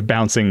is sort of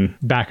bouncing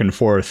back and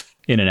forth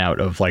in and out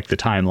of like the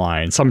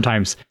timeline.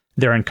 Sometimes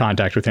they're in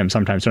contact with him,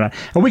 sometimes they're not.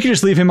 And we can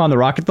just leave him on the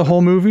rocket the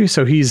whole movie,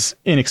 so he's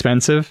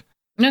inexpensive.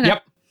 Okay.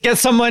 Yep. Get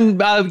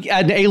someone,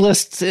 an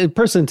A-list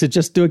person to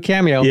just do a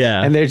cameo.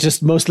 Yeah. And they're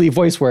just mostly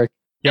voice work.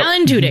 Yep.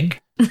 Alan Tudyk.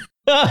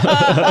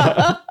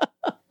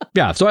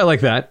 Yeah, so I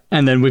like that.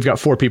 And then we've got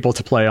 4 people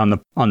to play on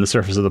the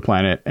surface of the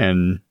planet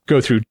and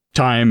go through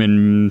time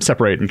and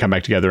separate and come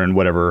back together in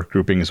whatever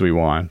groupings we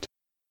want.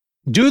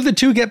 Do the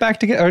 2 get back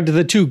together? Or do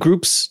the 2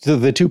 groups, do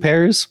the 2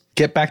 pairs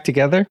get back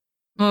together?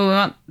 Well, we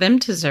want them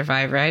to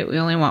survive, right? We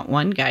only want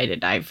one guy to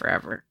die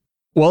forever.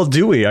 Well,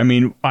 do we? I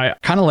mean, I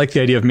kind of like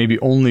the idea of maybe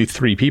only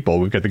 3 people.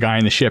 We've got the guy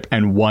in the ship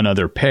and one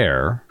other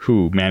pair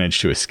who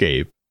managed to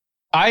escape.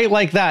 I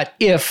like that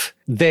if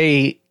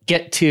they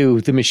get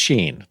to the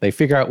machine. They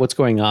figure out what's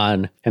going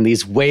on, and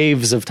these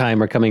waves of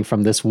time are coming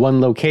from this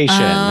one location.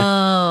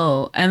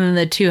 Oh, and then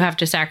the 2 have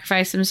to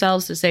sacrifice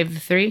themselves to save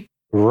the 3?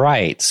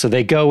 Right. So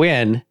they go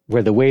in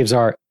where the waves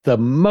are the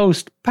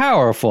most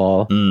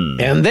powerful,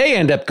 and they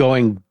end up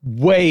going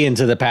way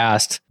into the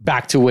past,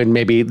 back to when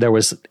maybe there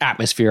was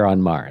atmosphere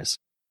on Mars.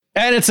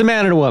 And it's a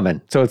man and a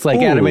woman. So it's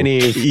like Adam and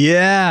Eve.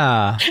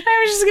 Yeah.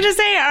 I was just going to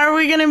say, are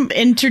we going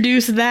to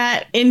introduce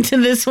that into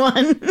this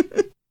one?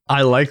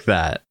 I like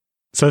that.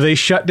 So they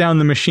shut down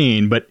the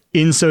machine, but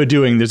in so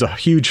doing, there's a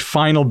huge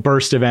final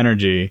burst of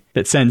energy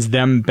that sends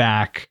them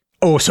back.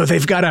 Oh, so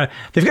they've got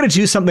to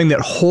do something that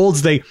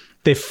holds. They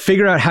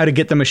figure out how to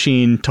get the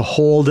machine to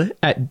hold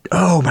at.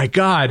 Oh my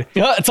God!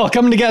 Yeah, it's all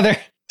coming together.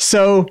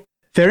 So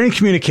they're in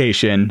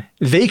communication.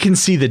 They can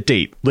see the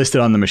date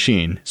listed on the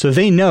machine, so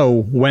they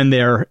know when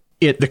they're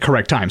at the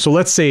correct time. So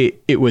let's say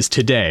it was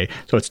today.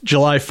 So it's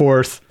July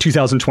 4th,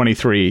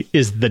 2023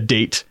 is the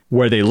date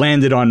where they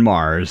landed on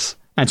Mars.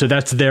 And so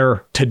that's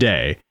their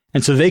today.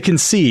 And so they can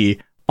see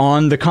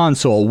on the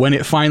console when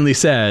it finally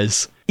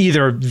says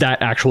either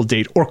that actual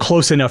date or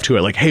close enough to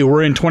it. Like, hey,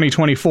 we're in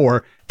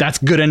 2024. That's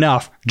good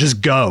enough. Just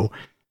go.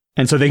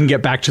 And so they can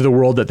get back to the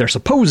world that they're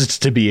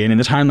supposed to be in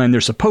the timeline they're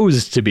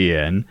supposed to be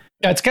in.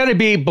 It's got to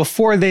be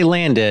before they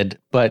landed,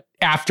 but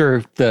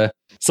after the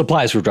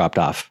supplies were dropped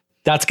off.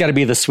 That's got to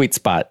be the sweet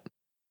spot.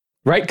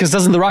 Right? Because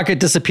doesn't the rocket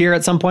disappear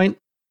at some point?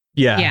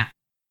 Yeah. Yeah.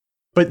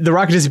 But the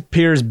rocket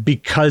disappears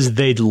because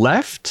they'd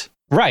left?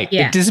 Right.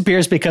 Yeah. It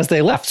disappears because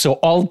they left. So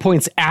all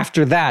points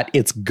after that,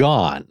 it's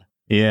gone.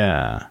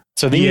 Yeah.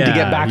 So they need to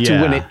get back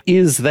to when it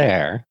is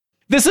there.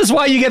 This is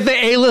why you get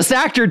the A-list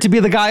actor to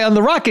be the guy on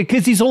the rocket,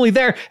 because he's only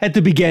there at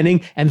the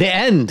beginning and the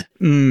end.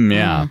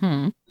 Yeah.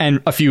 Mm-hmm.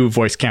 And a few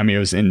voice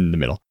cameos in the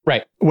middle.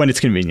 Right. When it's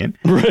convenient.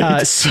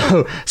 Right.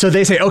 So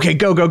they say, okay,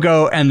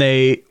 go. And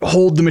they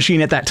hold the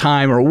machine at that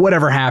time or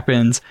whatever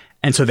happens.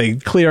 And so they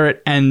clear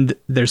it. And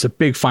there's a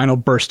big final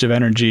burst of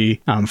energy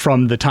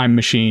from the time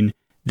machine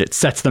that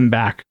sets them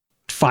back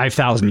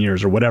 5,000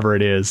 years or whatever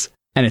it is.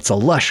 And it's a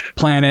lush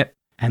planet.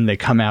 And they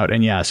come out.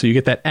 And yeah, so you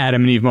get that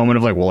Adam and Eve moment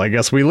of like, well, I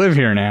guess we live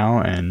here now.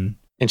 And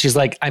she's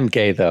like, I'm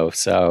gay, though.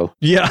 So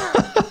yeah.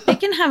 They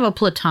can have a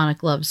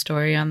platonic love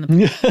story on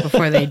the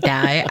before they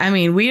die. I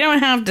mean, we don't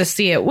have to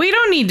see it. We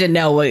don't need to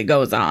know what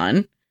goes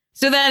on.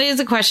 So that is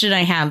a question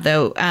I have,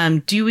 though.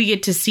 Do we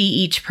get to see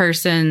each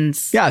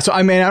person's? Yeah. So,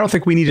 I mean, I don't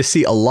think we need to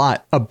see a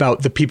lot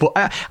about the people.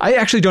 I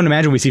actually don't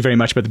imagine we see very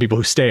much about the people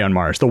who stay on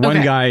Mars. The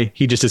one guy,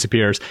 he just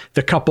disappears.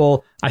 The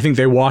couple, I think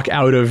they walk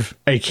out of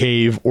a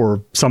cave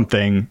or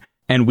something.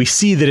 And we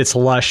see that it's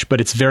lush, but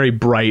it's very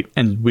bright,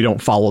 and we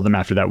don't follow them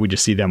after that. We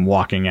just see them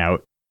walking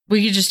out.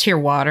 We could just hear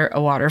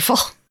a waterfall.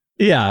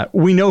 Yeah,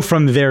 we know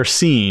from their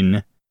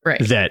scene Right.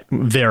 that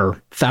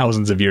they're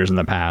thousands of years in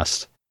the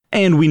past.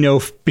 And we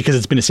know, because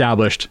it's been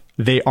established,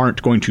 they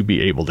aren't going to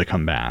be able to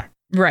come back.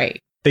 Right.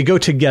 They go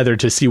together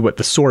to see what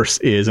the source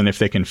is and if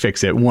they can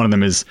fix it. One of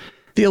them is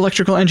the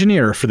electrical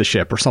engineer for the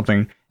ship or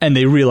something. And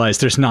they realize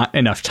there's not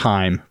enough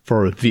time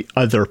for the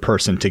other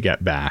person to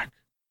get back.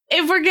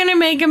 If we're going to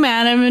make them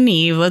Adam and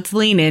Eve, let's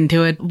lean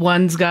into it.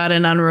 One's got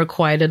an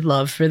unrequited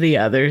love for the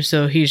other,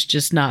 so he's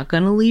just not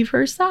going to leave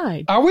her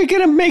side. Are we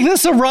going to make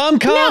this a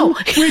rom-com? No.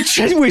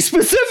 We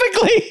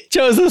specifically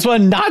chose this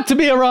one not to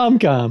be a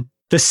rom-com.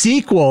 The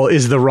sequel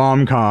is the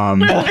rom-com.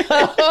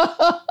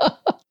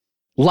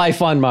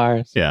 Life on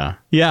Mars. Yeah.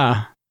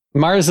 Yeah.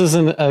 Mars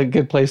isn't a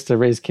good place to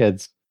raise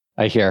kids,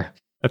 I hear.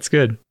 That's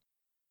good.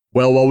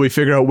 Well, while we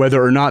figure out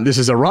whether or not this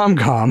is a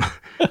rom-com,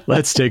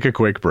 let's take a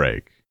quick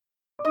break.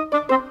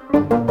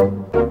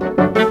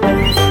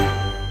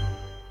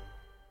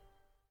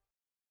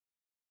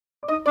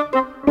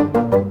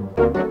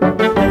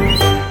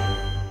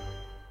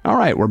 All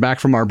right, we're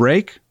back from our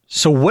break.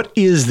 So what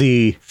is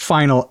the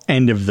final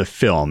end of the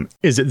film?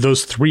 Is it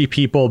those three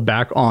people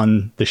back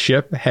on the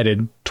ship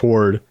headed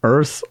toward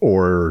Earth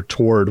or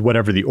toward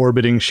whatever the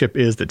orbiting ship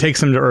is that takes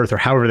them to Earth or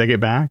however they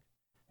get back?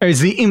 Or is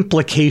the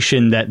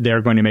implication that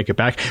they're going to make it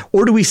back?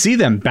 Or do we see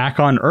them back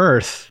on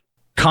Earth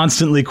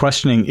constantly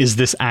questioning, is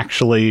this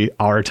actually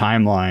our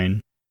timeline?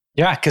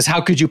 Yeah, because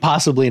how could you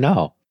possibly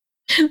know?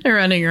 They're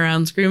running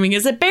around screaming,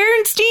 is it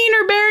Berenstein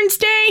or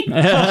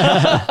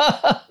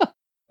Berenstain?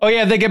 Oh,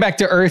 yeah, they get back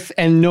to Earth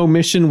and no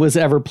mission was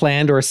ever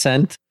planned or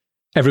sent.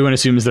 Everyone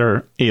assumes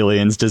they're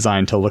aliens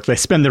designed to look. They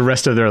spend the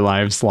rest of their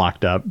lives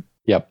locked up.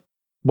 Yep.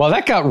 Well,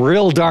 that got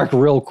real dark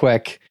real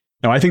quick.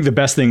 No, I think the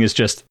best thing is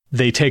just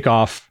they take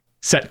off,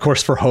 set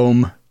course for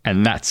home,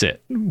 and that's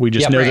it. We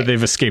just know that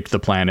they've escaped the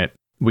planet.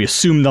 We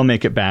assume they'll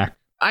make it back.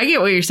 I get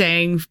what you're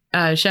saying,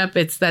 Shep.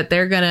 It's that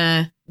they're going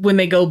to, when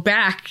they go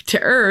back to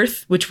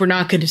Earth, which we're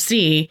not going to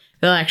see,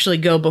 they'll actually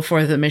go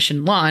before the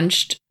mission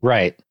launched.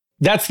 Right.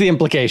 That's the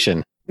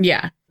implication.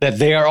 Yeah. That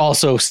they are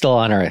also still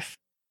on Earth.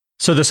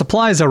 So the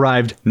supplies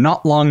arrived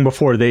not long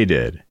before they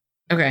did.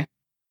 Okay.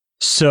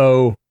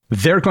 So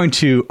they're going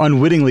to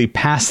unwittingly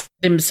pass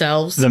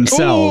Themselves.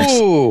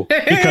 Ooh.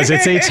 because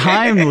it's a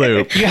time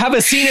loop. You have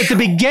a scene at the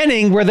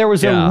beginning where there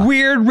was a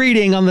weird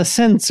reading on the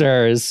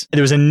sensors.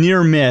 There was a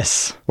near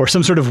miss or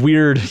some sort of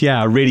weird,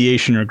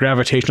 radiation or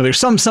gravitational. There's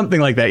something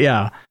like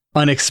that,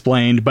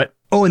 unexplained. But,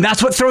 and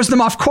that's what throws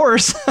them off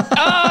course.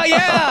 Oh,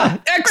 yeah.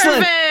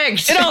 Excellent.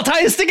 Perfect. It all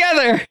ties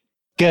together.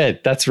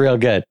 Good. That's real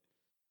good.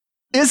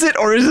 Is it,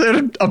 or is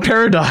it a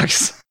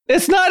paradox?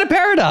 It's not a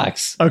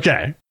paradox.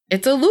 Okay.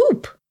 It's a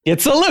loop.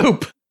 It's a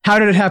loop. How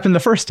did it happen the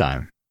first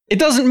time? It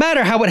doesn't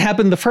matter how it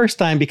happened the first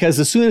time, because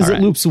as soon as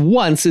it loops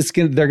once,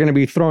 they're going to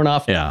be thrown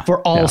off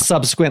for all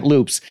subsequent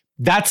loops.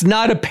 That's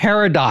not a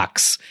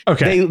paradox.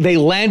 Okay. They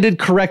landed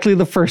correctly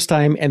the first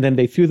time, and then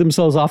they threw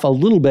themselves off a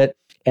little bit,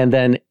 and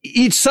then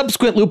each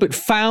subsequent loop, it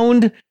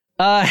found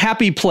a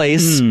happy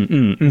place.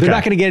 Okay. They're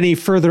not going to get any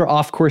further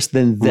off course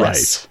than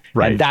this.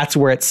 Right. And that's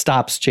where it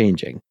stops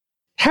changing.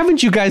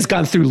 Haven't you guys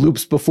gone through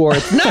loops before?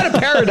 It's not a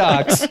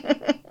paradox.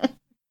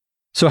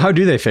 So how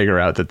do they figure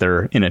out that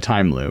they're in a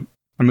time loop?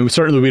 I mean,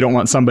 certainly we don't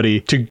want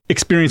somebody to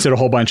experience it a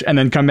whole bunch and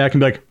then come back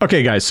and be like,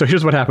 okay, guys, so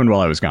here's what happened while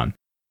I was gone.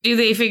 Do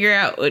they figure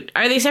out,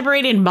 are they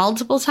separated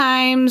multiple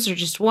times or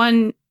just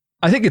one?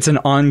 I think it's an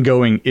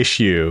ongoing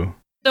issue.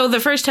 So the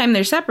first time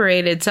they're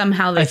separated,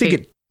 somehow they I think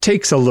it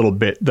takes a little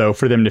bit, though,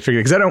 for them to figure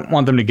it, because I don't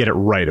want them to get it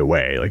right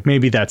away. Like,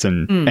 maybe that's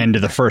an end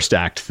of the first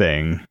act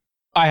thing.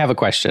 I have a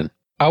question.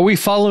 Are we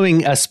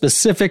following a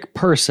specific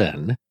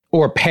person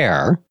or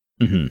pair,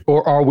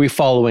 or are we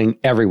following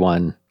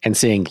everyone and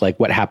seeing like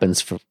what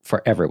happens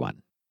for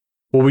everyone?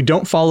 Well, we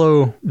don't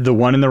follow the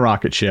one in the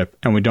rocket ship,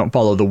 and we don't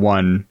follow the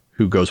one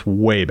who goes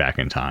way back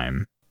in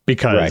time,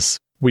 because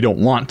we don't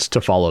want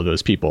to follow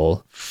those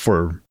people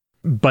for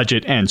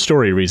budget and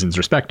story reasons,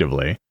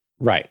 respectively.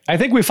 Right. I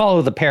think we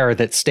follow the pair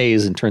that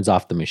stays and turns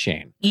off the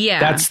machine.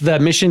 Yeah. That's the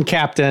mission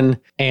captain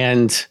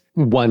and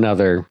one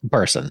other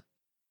person.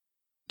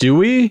 Do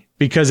we?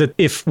 Because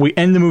if we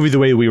end the movie the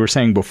way we were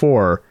saying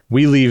before,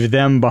 we leave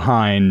them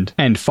behind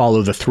and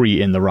follow the three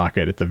in the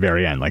rocket at the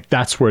very end. Like,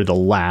 that's where the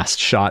last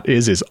shot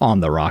is on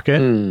the rocket.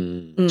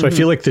 So I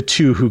feel like the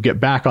two who get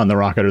back on the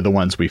rocket are the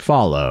ones we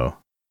follow.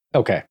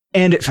 Okay.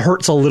 And it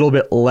hurts a little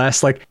bit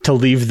less, like, to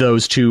leave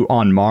those two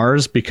on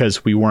Mars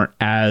because we weren't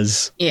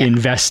as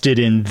invested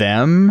in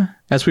them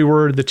as we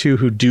were the two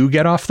who do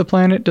get off the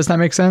planet. Does that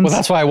make sense? Well,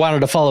 that's why I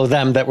wanted to follow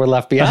them that were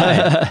left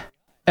behind.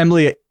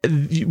 Emily,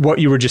 what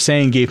you were just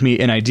saying gave me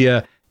an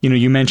idea. You know,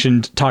 you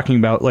mentioned talking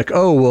about like,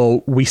 oh,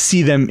 well, we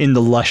see them in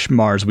the lush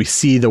Mars. We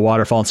see the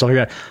waterfall and stuff like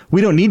that.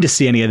 We don't need to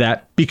see any of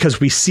that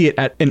because we see it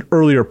at an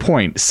earlier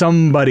point.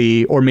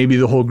 Somebody, or maybe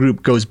the whole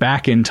group, goes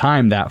back in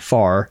time that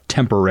far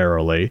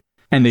temporarily,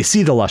 and they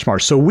see the lush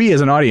Mars. So we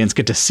as an audience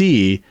get to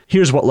see,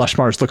 here's what lush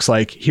Mars looks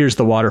like. Here's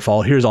the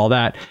waterfall. Here's all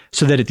that.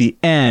 So that at the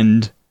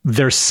end,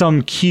 there's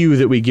some cue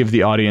that we give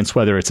the audience,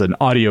 whether it's an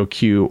audio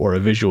cue or a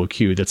visual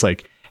cue, that's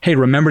like, hey,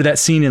 remember that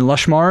scene in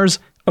Lush Mars?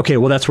 Okay,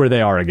 well, that's where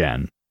they are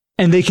again.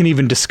 And they can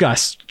even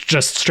discuss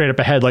just straight up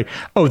ahead, like,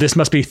 oh, this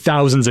must be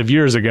thousands of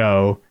years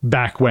ago,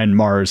 back when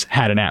Mars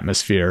had an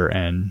atmosphere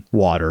and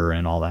water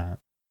and all that.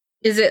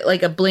 Is it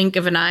like a blink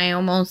of an eye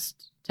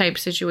almost type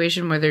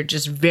situation where they're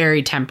just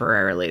very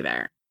temporarily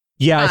there?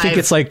 Yeah, I think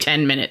it's like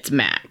 10 minutes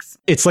max.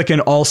 It's like an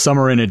all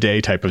summer in a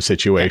day type of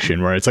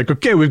situation where it's like,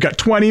 okay, we've got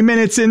 20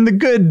 minutes in the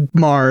good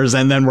Mars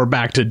and then we're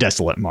back to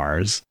desolate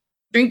Mars.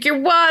 Drink your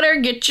water,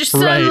 get your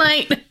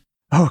sunlight. Right.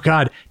 Oh,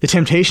 God, the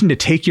temptation to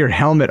take your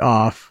helmet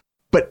off.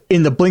 But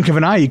in the blink of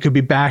an eye, you could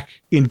be back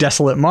in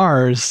desolate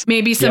Mars.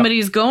 Maybe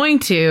somebody's going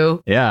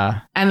to.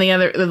 Yeah. And the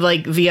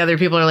other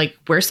people are like,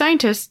 we're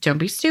scientists. Don't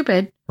be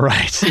stupid.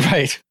 Right.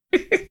 Right.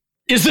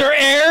 Is there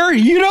air?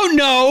 You don't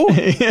know.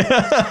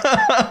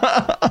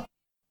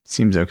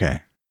 Seems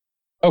okay.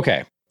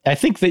 Okay. I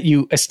think that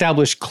you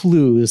establish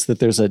clues that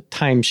there's a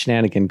time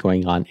shenanigan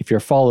going on if you're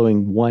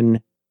following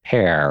one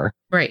pair.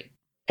 Right.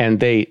 And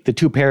the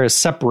two pairs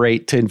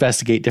separate to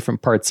investigate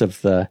different parts of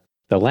the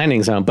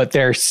landing zone, but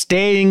they're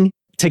staying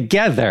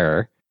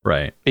together.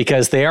 Right.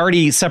 Because they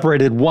already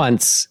separated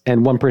once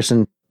and one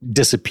person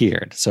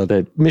disappeared. So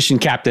the mission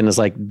captain is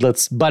like,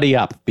 let's buddy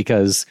up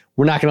because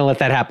we're not going to let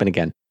that happen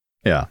again.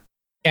 Yeah.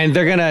 And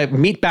they're going to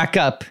meet back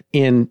up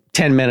in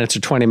 10 minutes or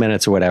 20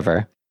 minutes or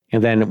whatever.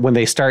 And then when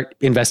they start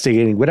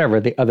investigating whatever,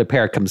 the other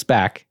pair comes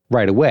back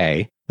right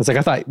away. It's like,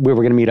 I thought we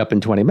were going to meet up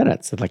in 20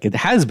 minutes. It's like, it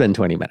has been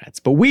 20 minutes.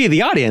 But we,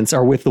 the audience,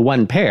 are with the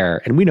one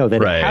pair. And we know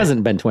that it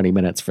hasn't been 20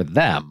 minutes for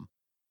them.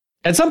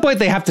 At some point,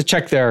 they have to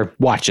check their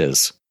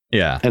watches.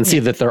 Yeah. And see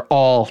that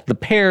the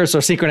pairs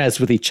are synchronized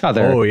with each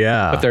other. Oh,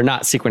 yeah. But they're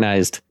not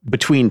synchronized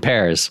between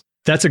pairs.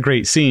 That's a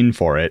great scene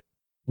for it.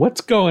 What's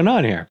going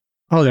on here?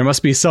 Oh, there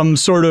must be some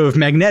sort of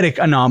magnetic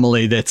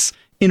anomaly that's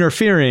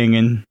interfering.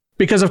 And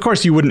because, of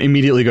course, you wouldn't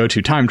immediately go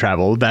to time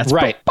travel. That's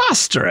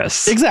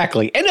preposterous.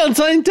 Exactly. And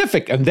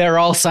unscientific. And they're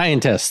all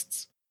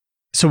scientists.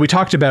 So we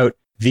talked about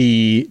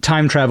the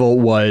time travel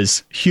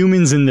was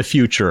humans in the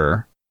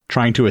future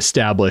trying to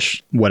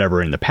establish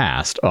whatever in the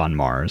past on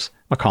Mars,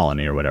 a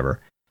colony or whatever.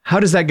 How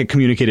does that get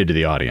communicated to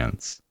the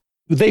audience?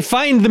 They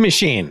find the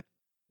machine.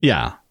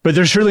 Yeah, but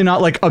there's surely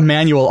not like a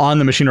manual on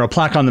the machine or a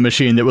plaque on the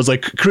machine that was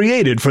like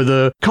created for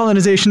the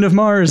colonization of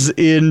Mars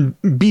in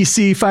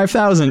BC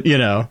 5000, you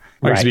know,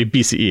 or to be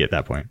BCE at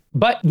that point.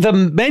 But the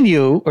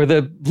menu or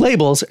the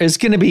labels is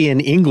going to be in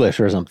English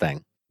or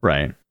something.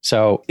 Right.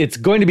 So it's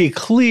going to be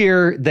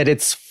clear that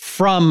it's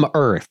from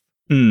Earth.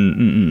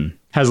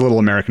 Has a little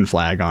American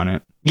flag on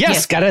it.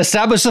 Yes, got to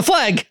establish the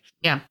flag.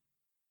 Yeah.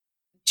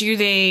 Do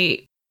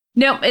they...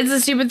 No, it's a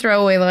stupid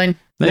throwaway line.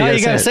 No,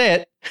 you got to say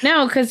it.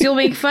 No, because you'll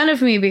make fun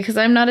of me because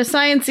I'm not a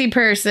sciencey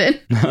person.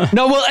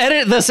 No, we'll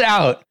edit this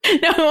out.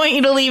 No, I want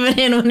you to leave it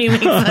in when you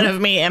make fun of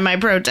me and my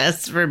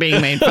protests for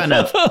being made fun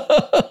of.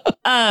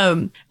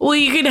 Well,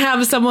 you could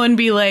have someone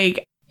be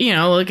like, you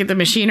know, look at the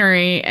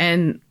machinery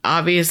and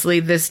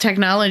obviously this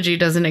technology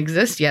doesn't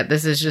exist yet.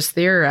 This is just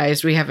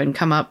theorized. We haven't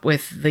come up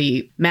with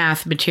the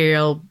math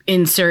material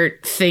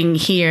insert thing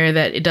here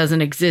that it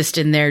doesn't exist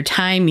in their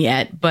time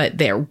yet, but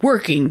they're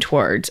working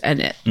towards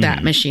and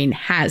that machine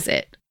has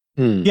it.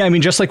 Yeah, I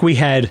mean, just like we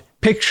had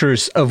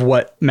pictures of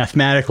what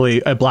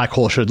mathematically a black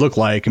hole should look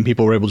like, and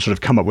people were able to sort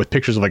of come up with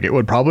pictures of like, it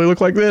would probably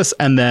look like this.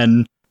 And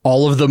then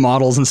all of the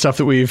models and stuff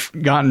that we've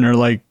gotten are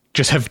like,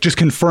 have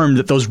confirmed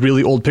that those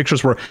really old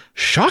pictures were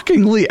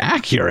shockingly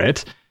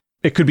accurate.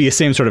 It could be the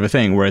same sort of a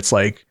thing where it's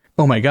like,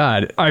 oh my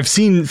God, I've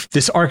seen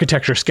this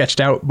architecture sketched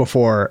out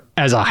before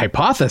as a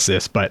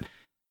hypothesis, but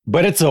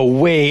it's a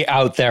way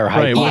out there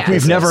hypothesis.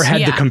 We've never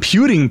had the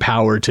computing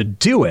power to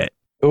do it.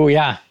 Oh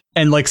yeah.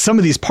 And like some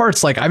of these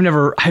parts, like I've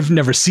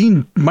never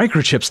seen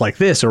microchips like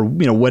this or,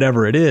 you know,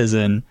 whatever it is.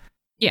 And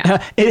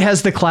it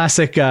has the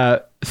classic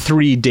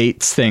 3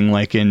 dates thing,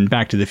 like in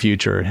Back to the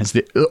Future. It has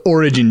the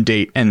origin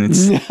date and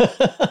it's,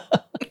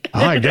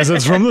 I guess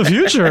it's from the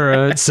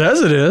future. It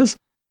says it is.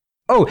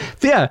 Oh,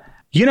 yeah.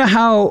 You know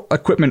how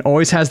equipment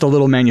always has the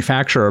little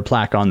manufacturer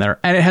plaque on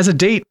there and it has a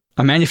date,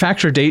 a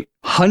manufacturer date,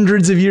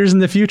 hundreds of years in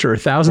the future,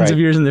 thousands of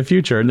years in the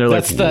future. And they're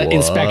that's like, the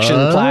inspection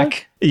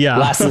plaque. Yeah.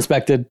 Last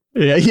inspected.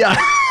 Yeah.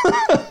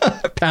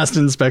 Past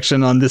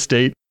inspection on this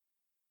date.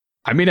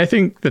 I mean, I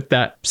think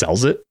that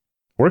sells it.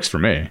 Works for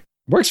me.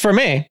 Works for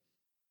me.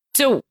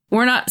 So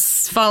we're not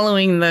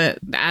following the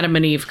Adam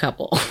and Eve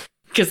couple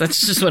because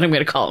that's just what I'm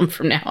going to call them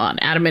from now on.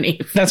 Adam and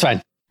Eve. That's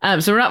fine.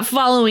 So we're not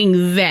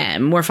following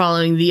them. We're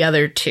following the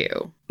other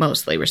two.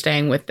 Mostly we're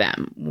staying with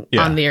them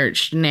on their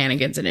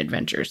shenanigans and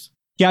adventures.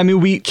 Yeah, I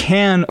mean, we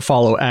can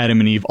follow Adam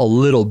and Eve a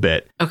little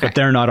bit, but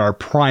they're not our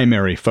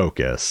primary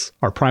focus.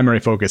 Our primary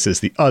focus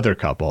is the other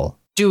couple.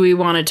 Do we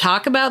want to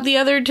talk about the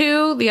other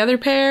two, the other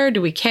pair?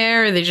 Do we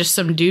care? Are they just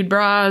some dude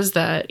bras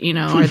that, you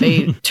know, are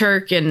they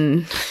Turk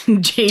and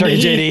JD? Turk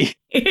and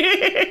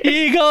JD.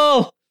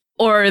 Eagle!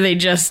 Or are they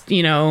just,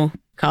 you know,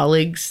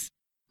 colleagues?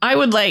 I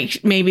would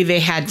like maybe they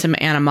had some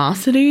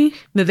animosity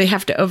that they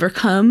have to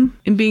overcome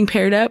in being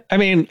paired up. I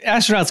mean,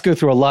 astronauts go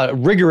through a lot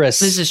of rigorous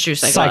This is true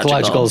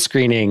psychological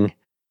screening,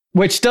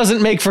 which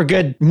doesn't make for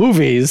good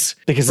movies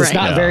because it's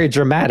not very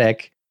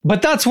dramatic.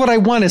 But that's what I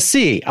want to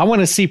see. I want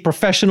to see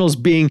professionals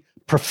being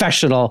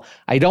professional.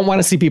 I don't want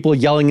to see people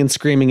yelling and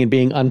screaming and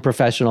being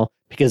unprofessional,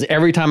 because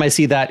every time I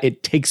see that,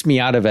 it takes me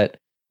out of it.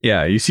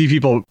 Yeah, you see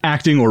people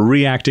acting or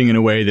reacting in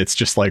a way that's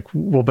just like,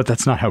 well, but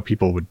that's not how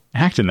people would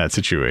act in that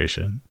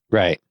situation.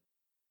 Right.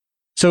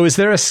 So is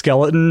there a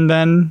skeleton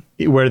then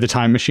where the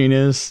time machine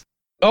is?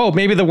 Oh,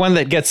 maybe the one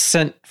that gets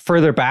sent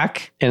further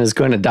back and is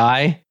going to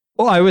die?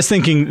 Well, I was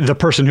thinking the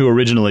person who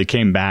originally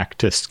came back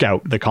to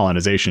scout the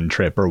colonization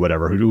trip or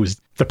whatever, who was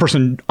the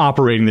person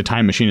operating the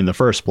time machine in the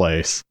first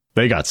place,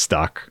 they got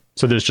stuck.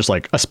 So there's just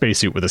like a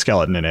spacesuit with a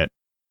skeleton in it,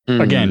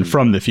 again,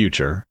 from the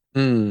future.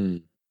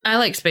 I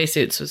like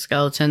spacesuits with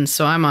skeletons,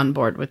 so I'm on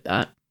board with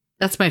that.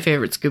 That's my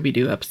favorite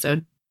Scooby-Doo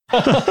episode.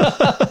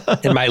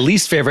 And my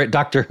least favorite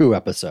Doctor Who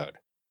episode.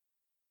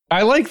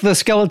 I like the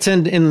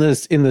skeleton in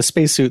the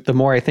spacesuit the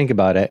more I think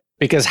about it,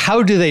 because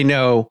how do they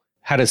know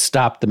how to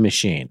stop the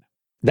machine?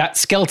 That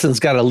skeleton's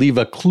got to leave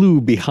a clue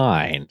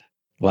behind.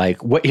 Like,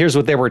 here's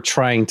what they were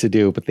trying to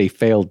do, but they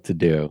failed to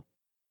do.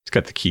 He's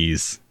got the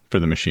keys for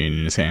the machine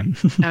in his hand.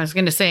 I was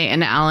going to say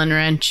an Allen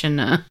wrench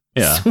and a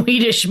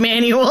Swedish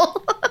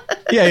manual.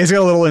 Yeah, he's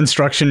got a little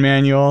instruction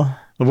manual.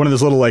 One of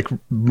those little like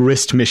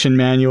wrist mission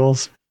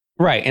manuals.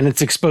 Right, and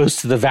it's exposed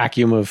to the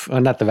vacuum of,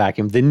 not the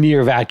vacuum, the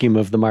near vacuum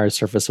of the Mars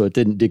surface, so it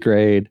didn't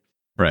degrade.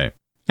 Right.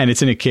 And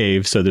it's in a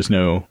cave, so there's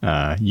no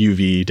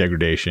UV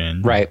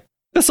degradation. Right.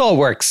 This all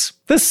works.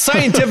 This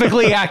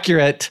scientifically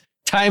accurate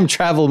time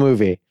travel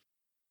movie.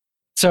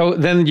 So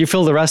then you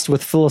fill the rest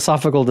with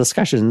philosophical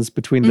discussions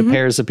between the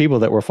pairs of people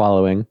that we're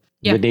following.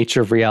 The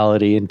nature of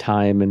reality and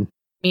time and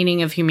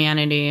meaning of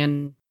humanity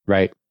and...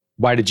 Right.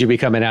 Why did you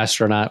become an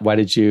astronaut? Why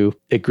did you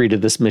agree to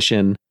this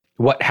mission?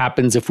 What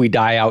happens if we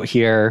die out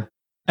here?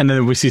 And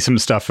then we see some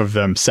stuff of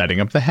them setting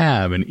up the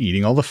hab and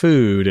eating all the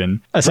food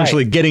and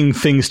essentially getting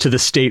things to the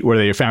state where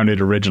they found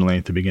it originally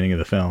at the beginning of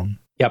the film.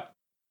 Yep.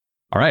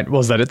 All right.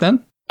 Well, is that it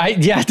then? I think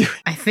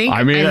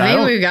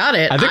we got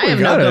it. I think we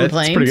got it. It's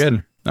pretty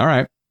good. All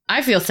right.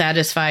 I feel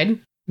satisfied.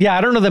 Yeah,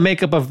 I don't know the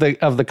makeup of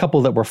the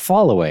couple that we're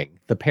following,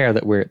 the pair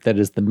that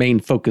is the main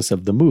focus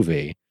of the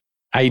movie.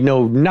 I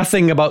know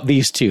nothing about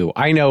these two.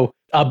 I know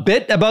a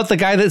bit about the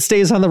guy that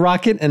stays on the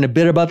rocket and a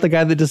bit about the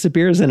guy that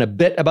disappears and a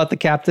bit about the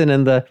captain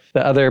and the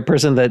other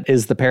person that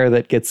is the pair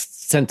that gets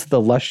sent to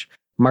the lush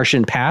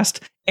Martian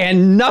past,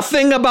 and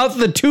nothing about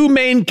the two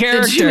main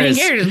characters.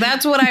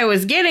 That's what I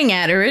was getting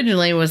at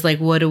originally, was like,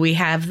 what do we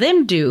have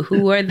them do?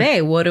 Who are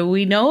they? What do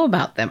we know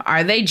about them?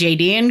 Are they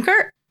JD and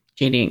Kirk?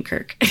 JD and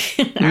Kirk.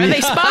 Are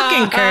they Spock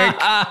and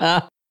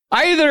Kirk?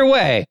 Either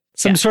way,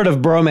 some sort of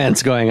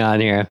bromance going on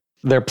here.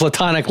 They're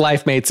platonic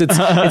life mates. It's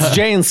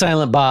Jay and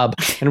Silent Bob,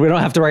 and we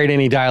don't have to write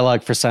any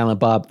dialogue for Silent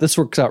Bob. This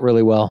works out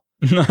really well.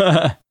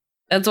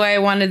 That's why I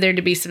wanted there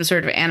to be some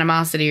sort of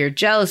animosity or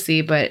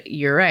jealousy, but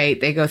you're right.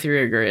 They go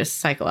through rigorous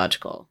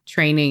psychological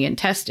training and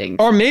testing.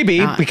 Or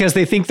maybe because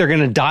they think they're going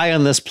to die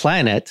on this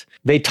planet,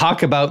 they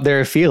talk about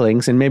their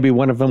feelings, and maybe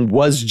one of them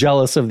was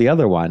jealous of the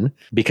other one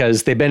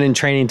because they've been in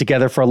training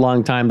together for a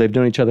long time. They've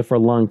known each other for a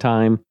long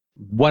time.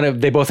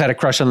 They both had a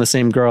crush on the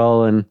same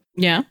girl, and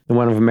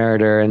one of them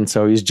married her, and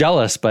so he's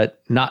jealous,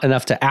 but not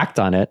enough to act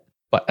on it,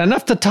 but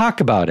enough to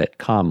talk about it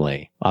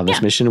calmly on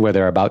this mission where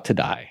they're about to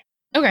die.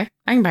 Okay,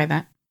 I can buy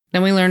that.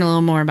 Then we learn a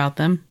little more about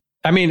them.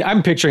 I mean,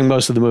 I'm picturing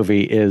most of the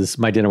movie is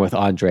My Dinner with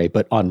Andre,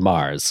 but on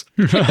Mars.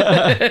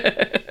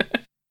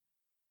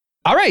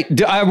 All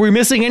right, are we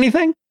missing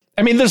anything?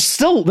 I mean, there's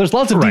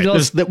lots of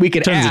details that we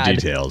could add. Tons of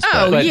details.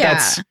 But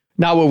that's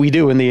not what we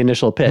do in the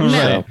initial pitch.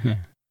 No. So.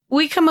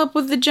 We come up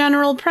with the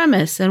general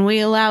premise and we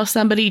allow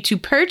somebody to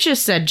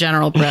purchase said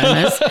general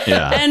premise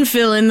and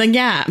fill in the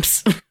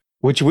gaps.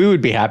 Which we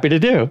would be happy to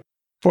do.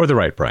 For the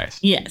right price.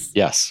 Yes.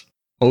 Yes.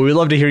 Well, we'd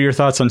love to hear your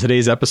thoughts on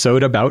today's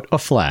episode about a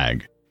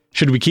flag.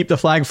 Should we keep the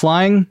flag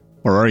flying?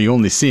 Or are you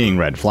only seeing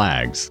red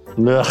flags?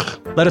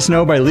 Ugh. Let us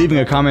know by leaving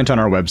a comment on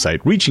our website,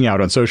 reaching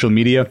out on social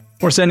media,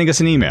 or sending us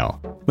an email.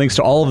 Links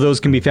to all of those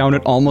can be found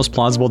at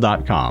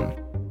almostplausible.com.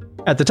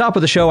 At the top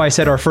of the show, I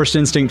said our first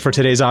instinct for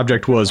today's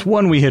object was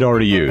one we had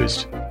already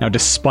used. Now,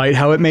 despite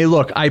how it may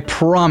look, I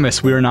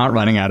promise we're not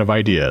running out of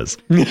ideas.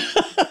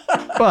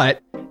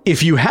 But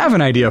if you have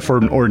an idea for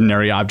an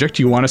ordinary object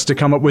you want us to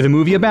come up with a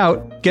movie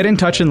about, get in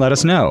touch and let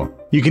us know.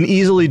 You can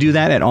easily do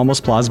that at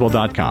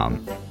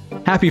almostplausible.com.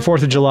 Happy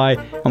 4th of July,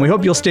 and we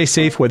hope you'll stay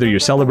safe whether you're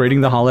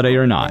celebrating the holiday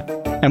or not.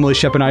 Emily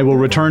Shep and I will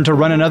return to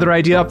run another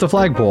idea up the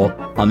flagpole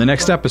on the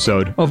next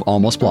episode of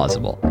Almost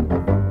Plausible.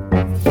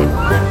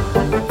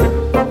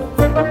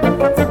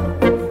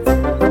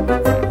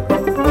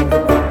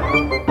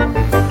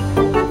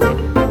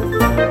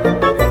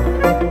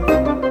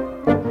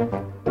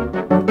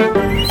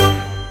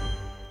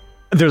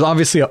 There's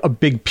obviously a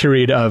big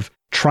period of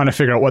trying to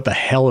figure out what the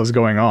hell is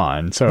going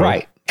on. So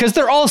right. Because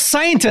they're all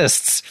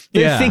scientists.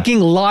 They're thinking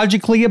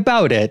logically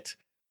about it.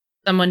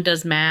 Someone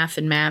does math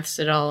and maths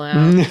it all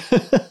out.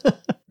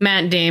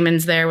 Matt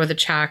Damon's there with a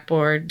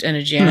chalkboard and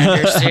a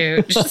janitor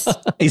suit. Just,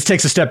 He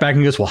takes a step back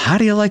and goes, well, how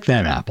do you like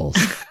them apples?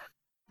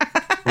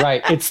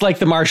 Right. It's like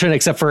The Martian,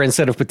 except for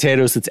instead of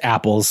potatoes, it's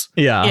apples.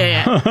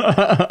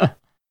 Yeah.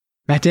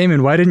 Matt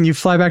Damon, why didn't you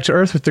fly back to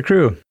Earth with the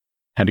crew?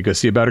 Had to go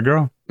see about a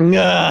girl.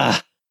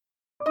 Ugh.